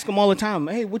 ask them all the time,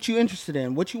 hey, what you interested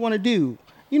in? What you want to do?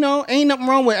 Ain't nothing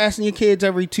wrong with asking your kids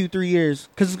every 2-3 years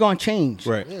because it's going to change.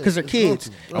 Right. Because they're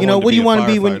kids. What do you want to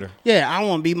be when? Yeah, I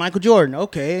want to be Michael Jordan.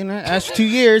 Okay. And after 2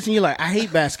 years, and you're like, I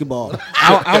hate basketball.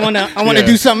 I want to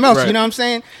do something else. Right. You know what I'm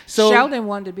saying? So Sheldon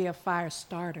wanted to be a fire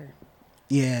starter.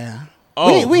 Yeah.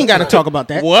 Oh. We ain't got to talk about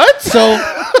that. What? So,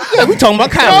 yeah, we talking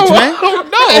about college, man.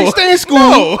 No. Hey, stay in school.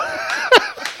 No.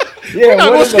 Yeah,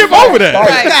 we'll skip over that.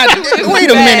 God,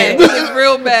 wait a minute. It's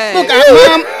real bad.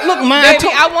 Look, Mom. Baby,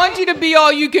 I want you to be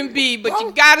all you can be, but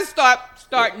you gotta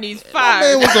starting these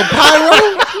fires. Man was a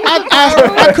pyro.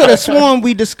 I could have sworn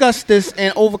we discussed this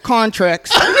in over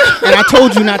contracts, and I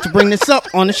told you not to bring this up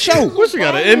on the show. What, you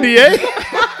got an NDA?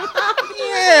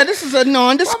 Yeah, this is a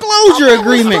non-disclosure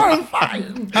agreement. All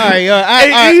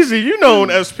right, Easy. You know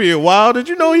SP a while. Did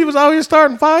you know he was out here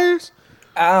starting fires?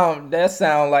 That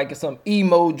sound like some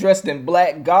emo dressed in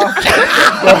black goth. All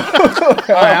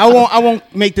right, I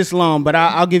won't make this long, but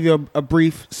I'll give you a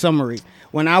brief summary.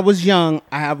 When I was young,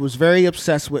 I was very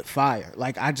obsessed with fire.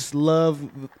 Like, I just love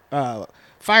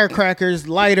firecrackers,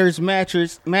 lighters,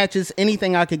 matches,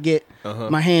 anything I could get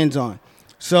my hands on.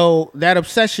 So that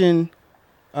obsession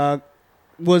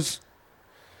was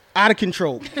out of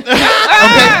control.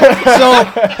 Okay,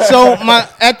 so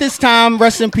at this time,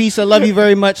 rest in peace, I love you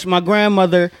very much. My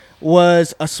grandmother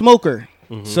was a smoker,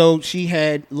 so she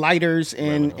had lighters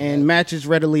and matches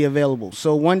readily available.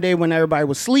 So one day when everybody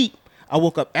was asleep, I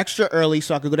woke up extra early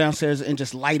so I could go downstairs and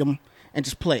just light them and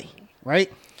just play, right?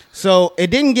 So it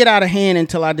didn't get out of hand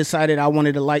until I decided I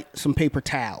wanted to light some paper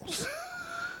towels.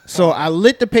 So I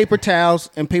lit the paper towels,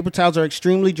 and paper towels are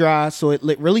extremely dry, so it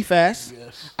lit really fast.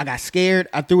 Yes. I got scared.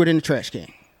 I threw it in the trash can.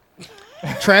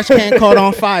 Trash can caught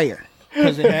on fire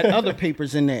because it had other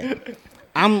papers in there.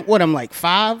 I'm like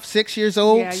 5, 6 years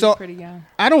old. Yeah, so you're pretty young.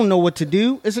 I don't know what to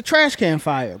do. It's a trash can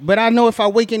fire. But I know if I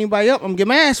wake anybody up, I'm going to get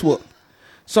my ass whooped.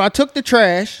 So I took the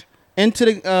trash into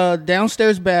the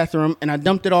downstairs bathroom, and I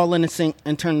dumped it all in the sink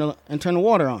and turned the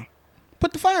water on.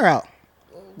 Put the fire out.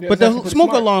 Yeah, but the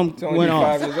smoke alarm went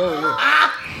off. 5 years old,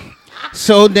 yeah.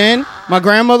 So then my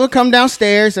grandmother come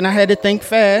downstairs, and I had to think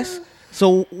fast.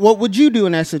 So what would you do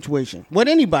in that situation? What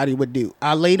anybody would do.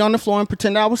 I laid on the floor and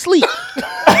pretended I was asleep.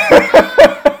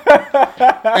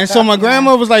 And so my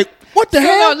grandma was like, what the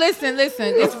hell? No, listen.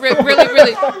 It's really,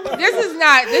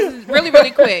 this is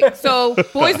really quick. So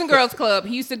Boys and Girls Club,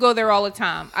 he used to go there all the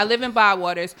time. I live in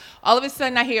Bywaters. All of a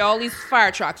sudden I hear all these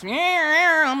fire trucks.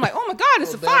 I'm like, oh my God,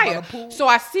 it's a fire. So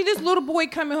I see this little boy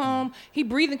coming home. He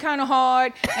breathing kind of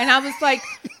hard. And I was like,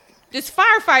 this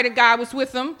firefighter guy was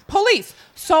with him, police.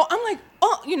 So I'm like,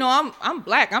 oh, I'm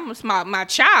black. I'm my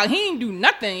child. He ain't do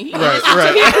nothing. He's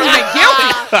proven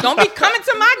guilty. Don't be coming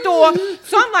to my door.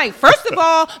 So I'm like, first of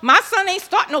all, my son ain't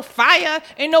starting no fire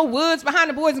in no woods behind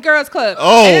the Boys and Girls Club. Look,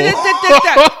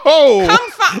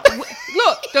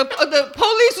 the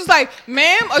police was like,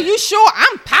 ma'am, are you sure?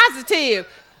 I'm positive.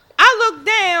 I look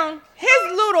down.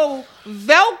 His little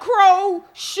Velcro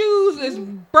shoes is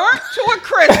burnt to a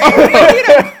crisp. He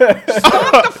done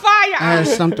stomped the fire out. I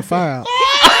stumped the fire out.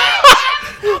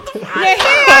 Now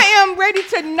here I am ready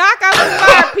to knock out the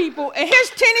fire people, and his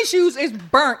tennis shoes is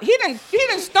burnt. He done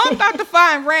stomped out the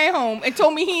fire and ran home and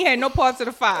told me he had no parts of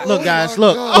the fire. Look, guys,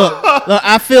 look.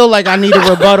 I feel like I need a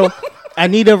rebuttal. I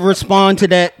need to respond to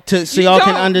that so y'all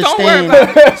can understand.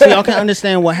 So y'all can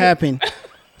understand what happened.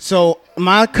 So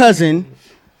my cousin.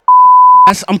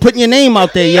 I'm putting your name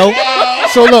out there, yo.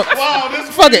 So look,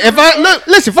 fuck it.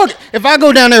 Fuck it. If I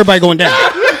go down, everybody going down.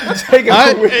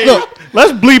 Look,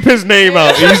 let's bleep his name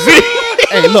out. Easy.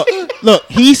 hey, look.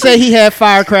 He said he had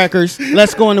firecrackers.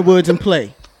 Let's go in the woods and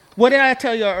play. What did I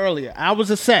tell y'all earlier? I was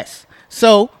assessed.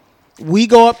 So we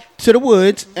go up to the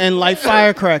woods and light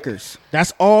firecrackers.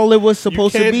 That's all it was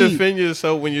supposed to be. You can't defend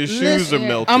yourself when your shoes are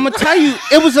melted. I'm gonna tell you,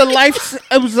 it was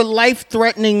a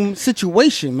life-threatening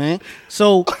situation, man.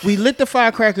 So we lit the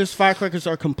firecrackers. Firecrackers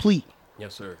are complete.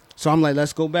 Yes, sir. So I'm like,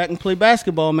 let's go back and play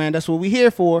basketball, man. That's what we here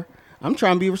for. I'm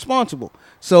trying to be responsible.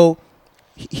 So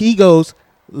he goes,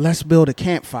 let's build a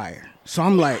campfire. So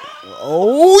I'm like,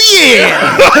 oh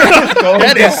yeah,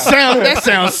 that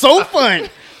sounds so fun.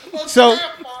 So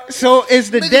it's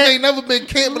the Niggas dead. ain't never been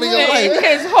camping in your life.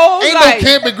 His whole Ain't life. no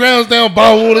camping grounds down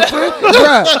Barwater.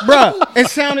 Bruh, it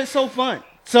sounded so fun.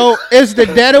 So it's the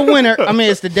dead of winter. I mean,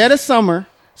 it's the dead of summer.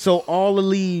 So all the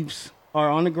leaves are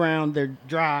on the ground. They're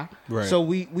dry. Right. So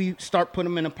we start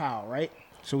putting them in a pile, right?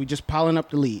 So we just piling up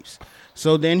the leaves.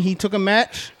 So then he took a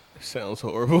match Sounds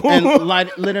horrible. and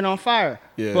lit it on fire.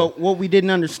 Yeah. But what we didn't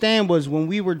understand was when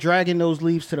we were dragging those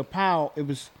leaves to the pile, it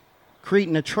was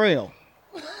creating a trail.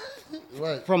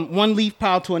 Right. From one leaf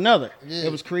pile to another. Yeah.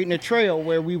 It was creating a trail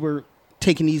where we were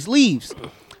taking these leaves.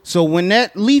 So when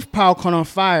that leaf pile caught on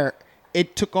fire,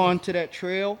 it took on to that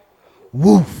trail.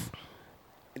 Woof.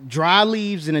 Dry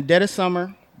leaves in the dead of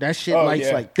summer. That shit lights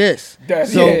yeah. like this.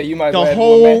 You might as well add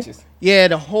more matches. Yeah,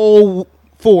 the whole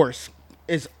forest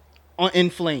is in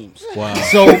flames. Wow.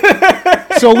 So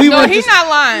we No, were he's just, not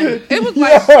lying. It was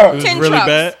like Yeah. 10 It was really trucks.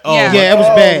 bad? Oh, yeah, it was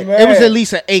Oh, bad. man. It was at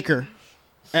least an acre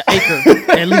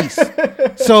at least.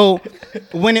 So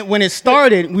when it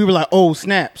started, we were like, oh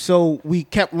snap. So we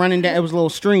kept running down. It was a little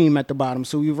stream at the bottom.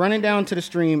 So we were running down to the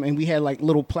stream and we had like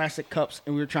little plastic cups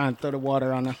and we were trying to throw the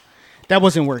water on the. That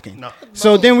wasn't working. No.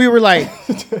 So then we were like,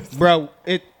 bro,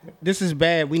 this is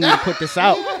bad. We need to put this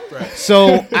out. Right.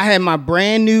 So I had my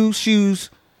brand new shoes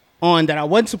on that I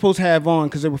wasn't supposed to have on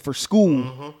because they were for school.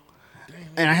 Mm-hmm.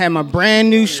 And I had my brand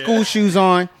new school shoes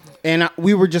on and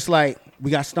we were just like, we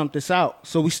got to stump this out.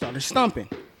 So we started stumping.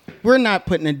 We're not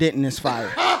putting a dent in this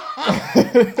fire.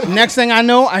 Next thing I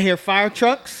know, I hear fire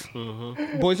trucks.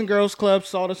 Mm-hmm. Boys and Girls Club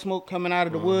saw the smoke coming out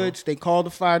of the woods. They called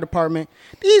the fire department.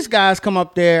 These guys come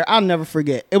up there. I'll never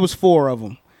forget. It was 4 of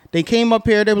them. They came up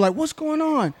here. They were like, what's going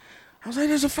on? I was like,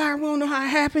 there's a fire. We don't know how it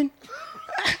happened.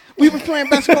 We were playing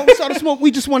basketball. We saw the smoke. We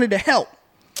just wanted to help.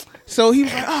 So he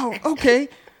was like, oh, okay.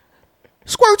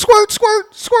 Squirt, squirt,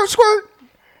 squirt, squirt, squirt.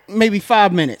 Maybe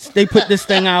 5 minutes. They put this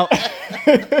thing out.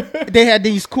 They had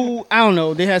these cool, I don't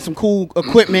know, they had some cool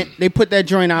equipment. They put that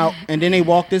joint out, and then they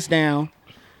walked us down.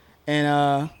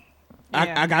 And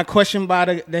I got questioned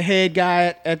by the head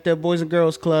guy at the Boys and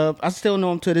Girls Club. I still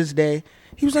know him to this day.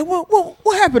 He was like,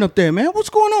 what happened up there, man? What's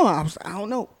going on? I was like, I don't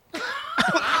know.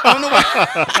 I don't know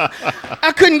why.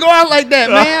 I couldn't go out like that,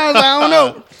 man. I was like, I don't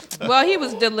know. Well, he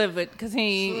was delivered because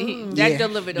he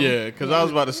delivered him. Yeah, because I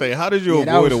was about to say, how did you Yeah,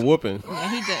 that avoid was- a whooping? Yeah,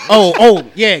 he did. Oh,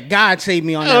 yeah, God saved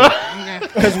me on that.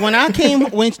 Because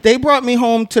when they brought me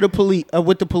home to the police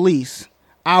with the police,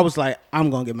 I was like, I'm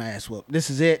gonna get my ass whooped. This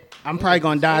is it. I'm probably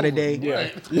gonna die today. Yeah.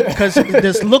 Because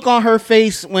this look on her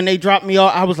face when they dropped me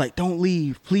off, I was like, don't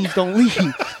leave, please don't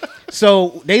leave.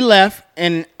 So they left,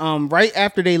 and right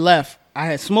after they left, I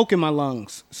had smoke in my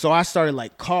lungs, so I started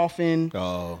like coughing.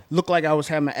 Oh. Looked like I was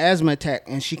having an asthma attack,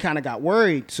 and she kind of got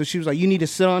worried. So she was like, "You need to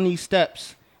sit on these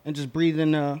steps and just breathe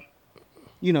in the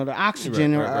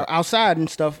oxygen Right. outside and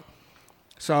stuff."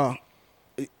 So,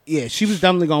 yeah, she was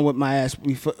definitely gonna whip my ass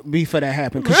before that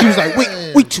happened, because she was like,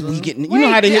 "Wait till we get in." You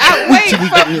know how they hit. Wait till we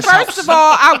get in this First house. of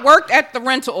all, I worked at the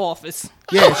rental office.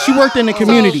 Yeah, she worked in the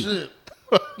community.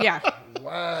 Yeah.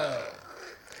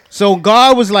 So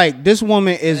God was like, this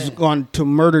woman is going to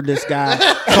murder this guy.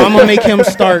 So I'm gonna make him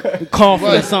start coughing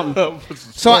or something.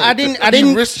 So I You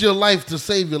didn't risk your life to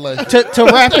save your life. to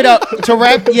wrap it up.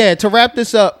 To wrap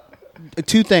this up,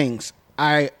 2 things.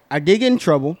 I did get in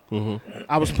trouble. Mm-hmm.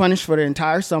 I was punished for the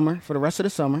entire summer, for the rest of the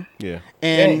summer. Yeah.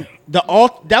 And that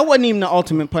wasn't even the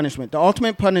ultimate punishment. The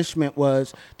ultimate punishment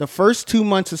was the first 2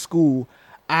 months of school,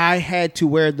 I had to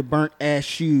wear the burnt ass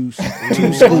shoes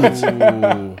to school.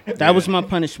 That was my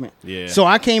punishment. Yeah. So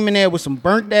I came in there with some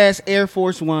burnt ass Air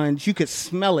Force Ones. You could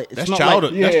smell it. It That's smelled child,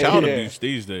 like, that's child yeah. abuse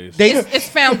these days. It's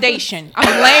foundation.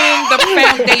 I'm laying the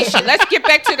foundation. Let's get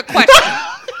back to the question.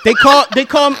 they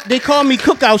call me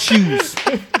cookout shoes.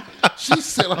 She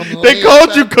said, I'm They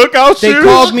called you cookout They shoes?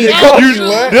 called me You-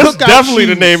 cookout This is definitely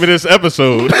the shoes. name of this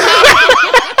episode.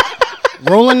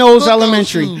 Rolling Nose Cookout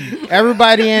Elementary. shoes.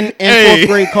 Everybody in Hey. 4th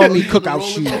grade called me cookout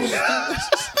shoes.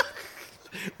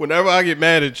 Whenever I get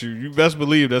mad at you, you best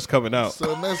believe that's coming out.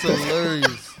 So that's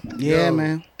hilarious. Yeah,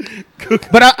 man.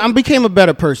 But I became a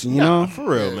better person, you know. For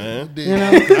real, man. You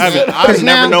know. I've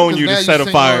now- never known you to now set a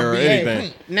saying fire you're or being anything.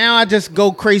 paint. Now I just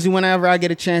go crazy whenever I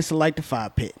get a chance to light the fire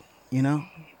pit, you know.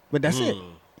 But that's it,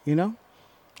 you know.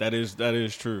 That is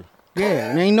true.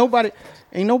 Yeah, and ain't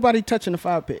nobody touching the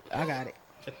fire pit. I got it.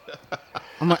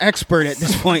 I'm an expert at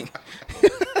this point.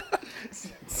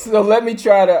 So let me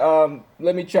try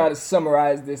to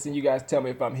summarize this, and you guys tell me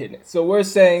if I'm hitting it. So we're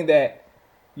saying that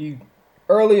you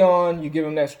early on, you give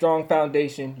them that strong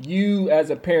foundation. You, as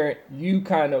a parent, you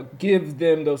kind of give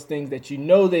them those things that you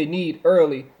know they need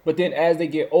early, but then as they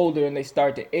get older and they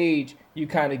start to age, you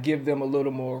kind of give them a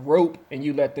little more rope, and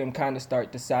you let them kind of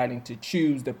start deciding to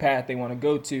choose the path they want to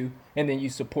go to, and then you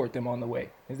support them on the way.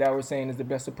 Is that what we're saying is the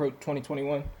best approach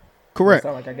 2021? Correct.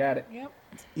 Sound like I got it. Yep.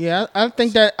 Yeah, I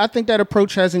think that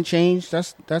approach hasn't changed.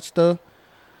 That's the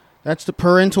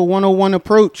parental 101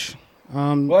 approach. Well,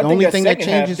 I the think only that thing second that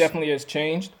changes half definitely has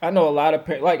changed. I know a lot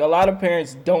of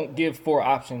parents don't give 4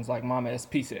 options like Mama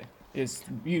SP said. It's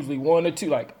usually 1 or 2.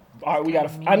 Like, all right, we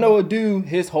got. I know a dude.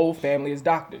 His whole family is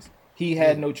doctors. He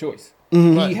had no choice.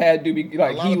 Mm-hmm. He had to be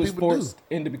like lot he of was people forced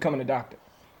into becoming a doctor.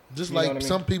 Just You know like what I mean?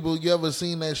 some people, you ever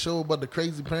seen that show about the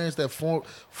crazy parents that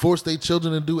force their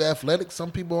children to do athletics?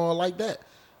 Some people are like that.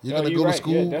 You're No, gonna you're go right. to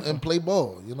school Yeah, definitely. and play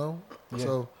ball, you know. Yeah.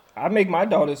 So I make my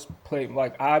daughters play,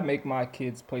 like I make my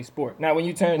kids play sport. Now, when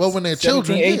you turn When they're 17,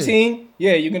 children, yeah. 18,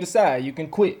 yeah, you can decide. You can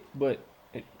quit. But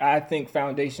I think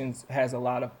foundations has a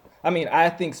lot of, I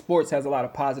think sports has a lot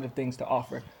of positive things to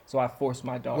offer. So I force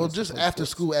my daughters well, to just play after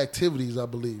sports. school activities, I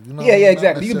believe. You know. Yeah, what I mean? Not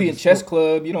exactly. You can be in necessarily chess sport.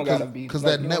 club. You don't got to be. Because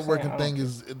like, that you know what I'm networking saying?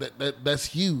 thing is that's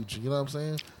huge. You know what I'm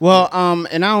saying? Well,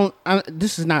 and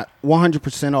this is not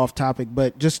 100% off topic,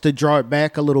 but just to draw it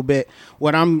back a little bit,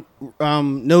 what I'm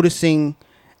noticing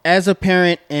as a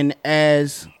parent and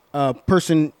as a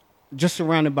person just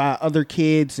surrounded by other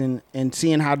kids and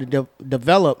seeing how to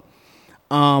develop,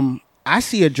 I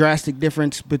see a drastic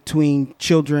difference between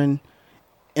children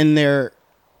in their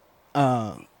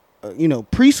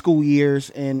preschool years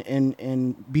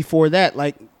and before that,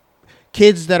 like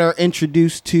kids that are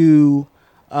introduced to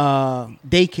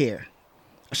daycare,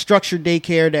 structured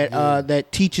daycare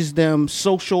that teaches them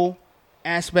social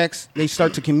aspects. They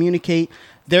start to communicate.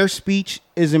 Their speech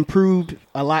is improved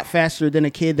a lot faster than a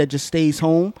kid that just stays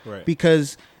home, Right.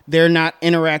 because they're not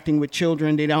interacting with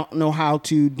children. They don't know how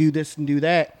to do this and do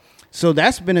that. So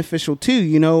that's beneficial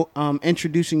too,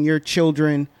 introducing your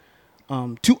children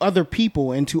to other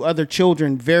people and to other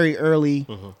children very early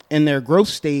in their growth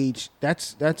stage.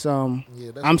 That's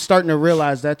I'm starting to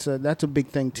realize that's a big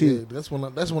thing too. Yeah, that's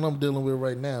what I'm dealing with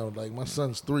right now. Like my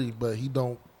son's 3, but he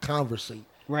don't conversate.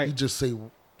 Right. She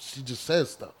just says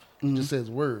stuff. He just says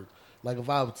words. Like if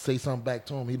I would say something back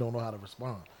to him, he don't know how to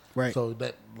respond. Right. So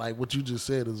that, like what you just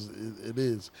said, it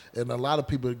is. And a lot of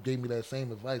people gave me that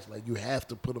same advice. Like you have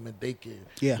to put him in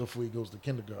daycare before he goes to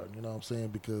kindergarten. You know what I'm saying?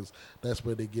 Because that's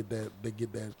where they get that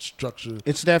structure.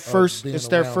 It's that of first. being It's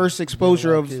their around- first being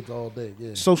exposure around of kids all day.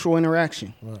 Yeah. social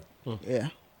interaction. Right. Yeah.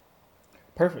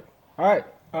 Perfect. All right.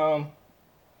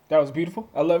 That was beautiful.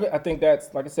 I love it. I think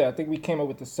that's, like I said, I think we came up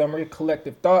with the summary,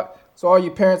 collective thought. So all you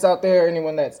parents out there,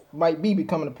 anyone that might be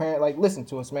becoming a parent, like listen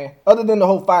to us, man. Other than the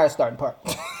whole fire starting part.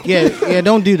 Yeah.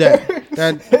 Don't do that.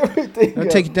 Everything That'll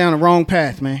else. take you down the wrong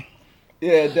path, man.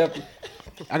 Yeah, definitely.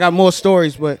 I got more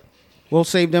stories, but we'll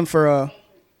save them for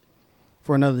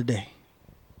another day.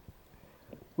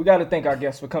 We got to thank our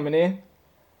guests for coming in.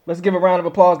 Let's give a round of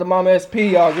applause to Mama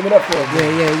SP, y'all. Give it up for her.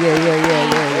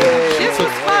 Yeah. This was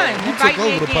fun. You Invite took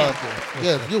me over the again. podcast.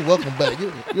 Yeah, you're welcome back.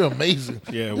 You're amazing.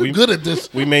 Yeah, you're good at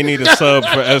this. We may need a sub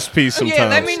for SP sometimes. Yeah,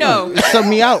 let me know. Sub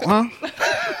me out, huh?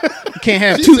 You can't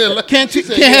have She two. said, Can't she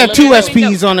said, can't yeah, have let two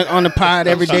me know. SPs on the pod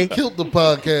every She day. killed the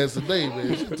podcast today,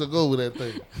 man. She took over that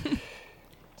thing.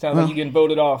 Sounds like you getting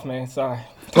voted off, man. Sorry.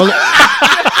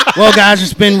 Well, guys,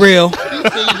 it's been real. She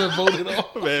said you been voted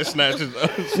off. Man, snatches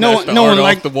No the one art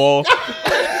like- off the wall.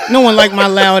 No one liked my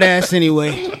loud ass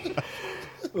anyway.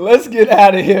 Let's get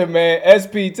out of here, man.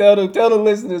 SP, tell the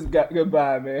listeners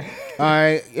goodbye, man. All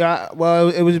right. Yeah. Well,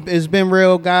 it's been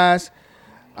real, guys.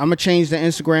 I'm gonna change the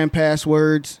Instagram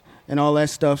passwords and all that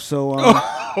stuff. So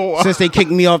since they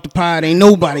kicked me off the pod, ain't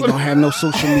nobody gonna have no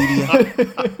social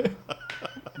media.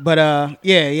 But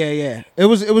yeah. It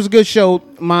was a good show,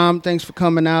 Mom. Thanks for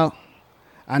coming out.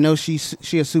 I know she a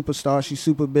superstar. She's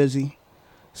super busy,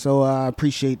 so I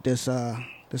appreciate this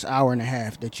hour and a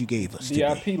half that you gave us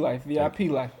today. VIP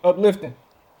life, uplifting.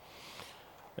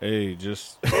 Hey,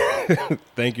 just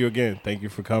thank you again. Thank you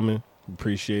for coming.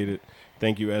 Appreciate it.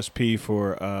 Thank you, SP,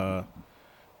 for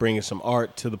bringing some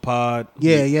art to the pod.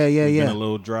 Yeah. We've been a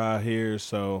little dry here,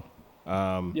 so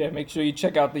Yeah, make sure you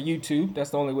check out the YouTube.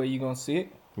 That's the only way you're going to see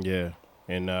it. Yeah,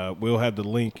 and we'll have the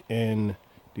link in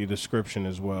the description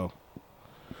as well.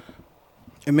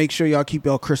 And make sure y'all keep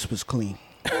y'all Christmas clean.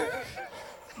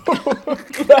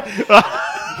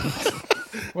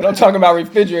 When I'm talking about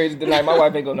refrigerators tonight, my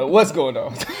wife ain't going to know what's going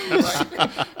on.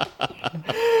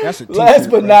 That's a Last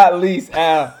but not least,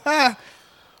 Al.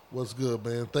 What's good,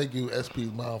 man? Thank you, SP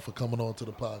Mom, for coming on to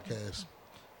the podcast.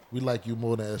 We like you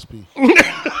more than SP.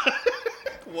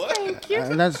 What? Thank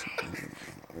you. That's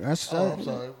I'm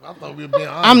sorry. I thought we were being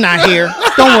honest. I'm not here.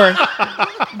 Don't worry.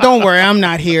 Don't worry. I'm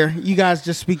not here. You guys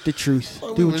just speak the truth.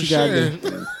 Do what you gotta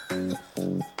do.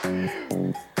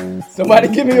 Somebody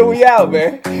give me a we out,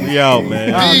 man. We out,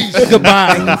 man.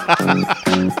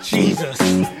 Goodbye. Jesus.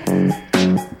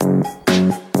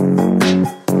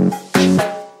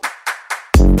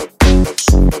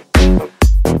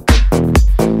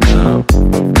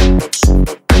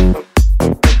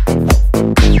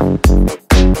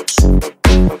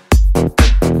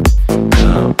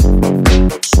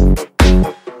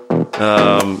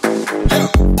 Um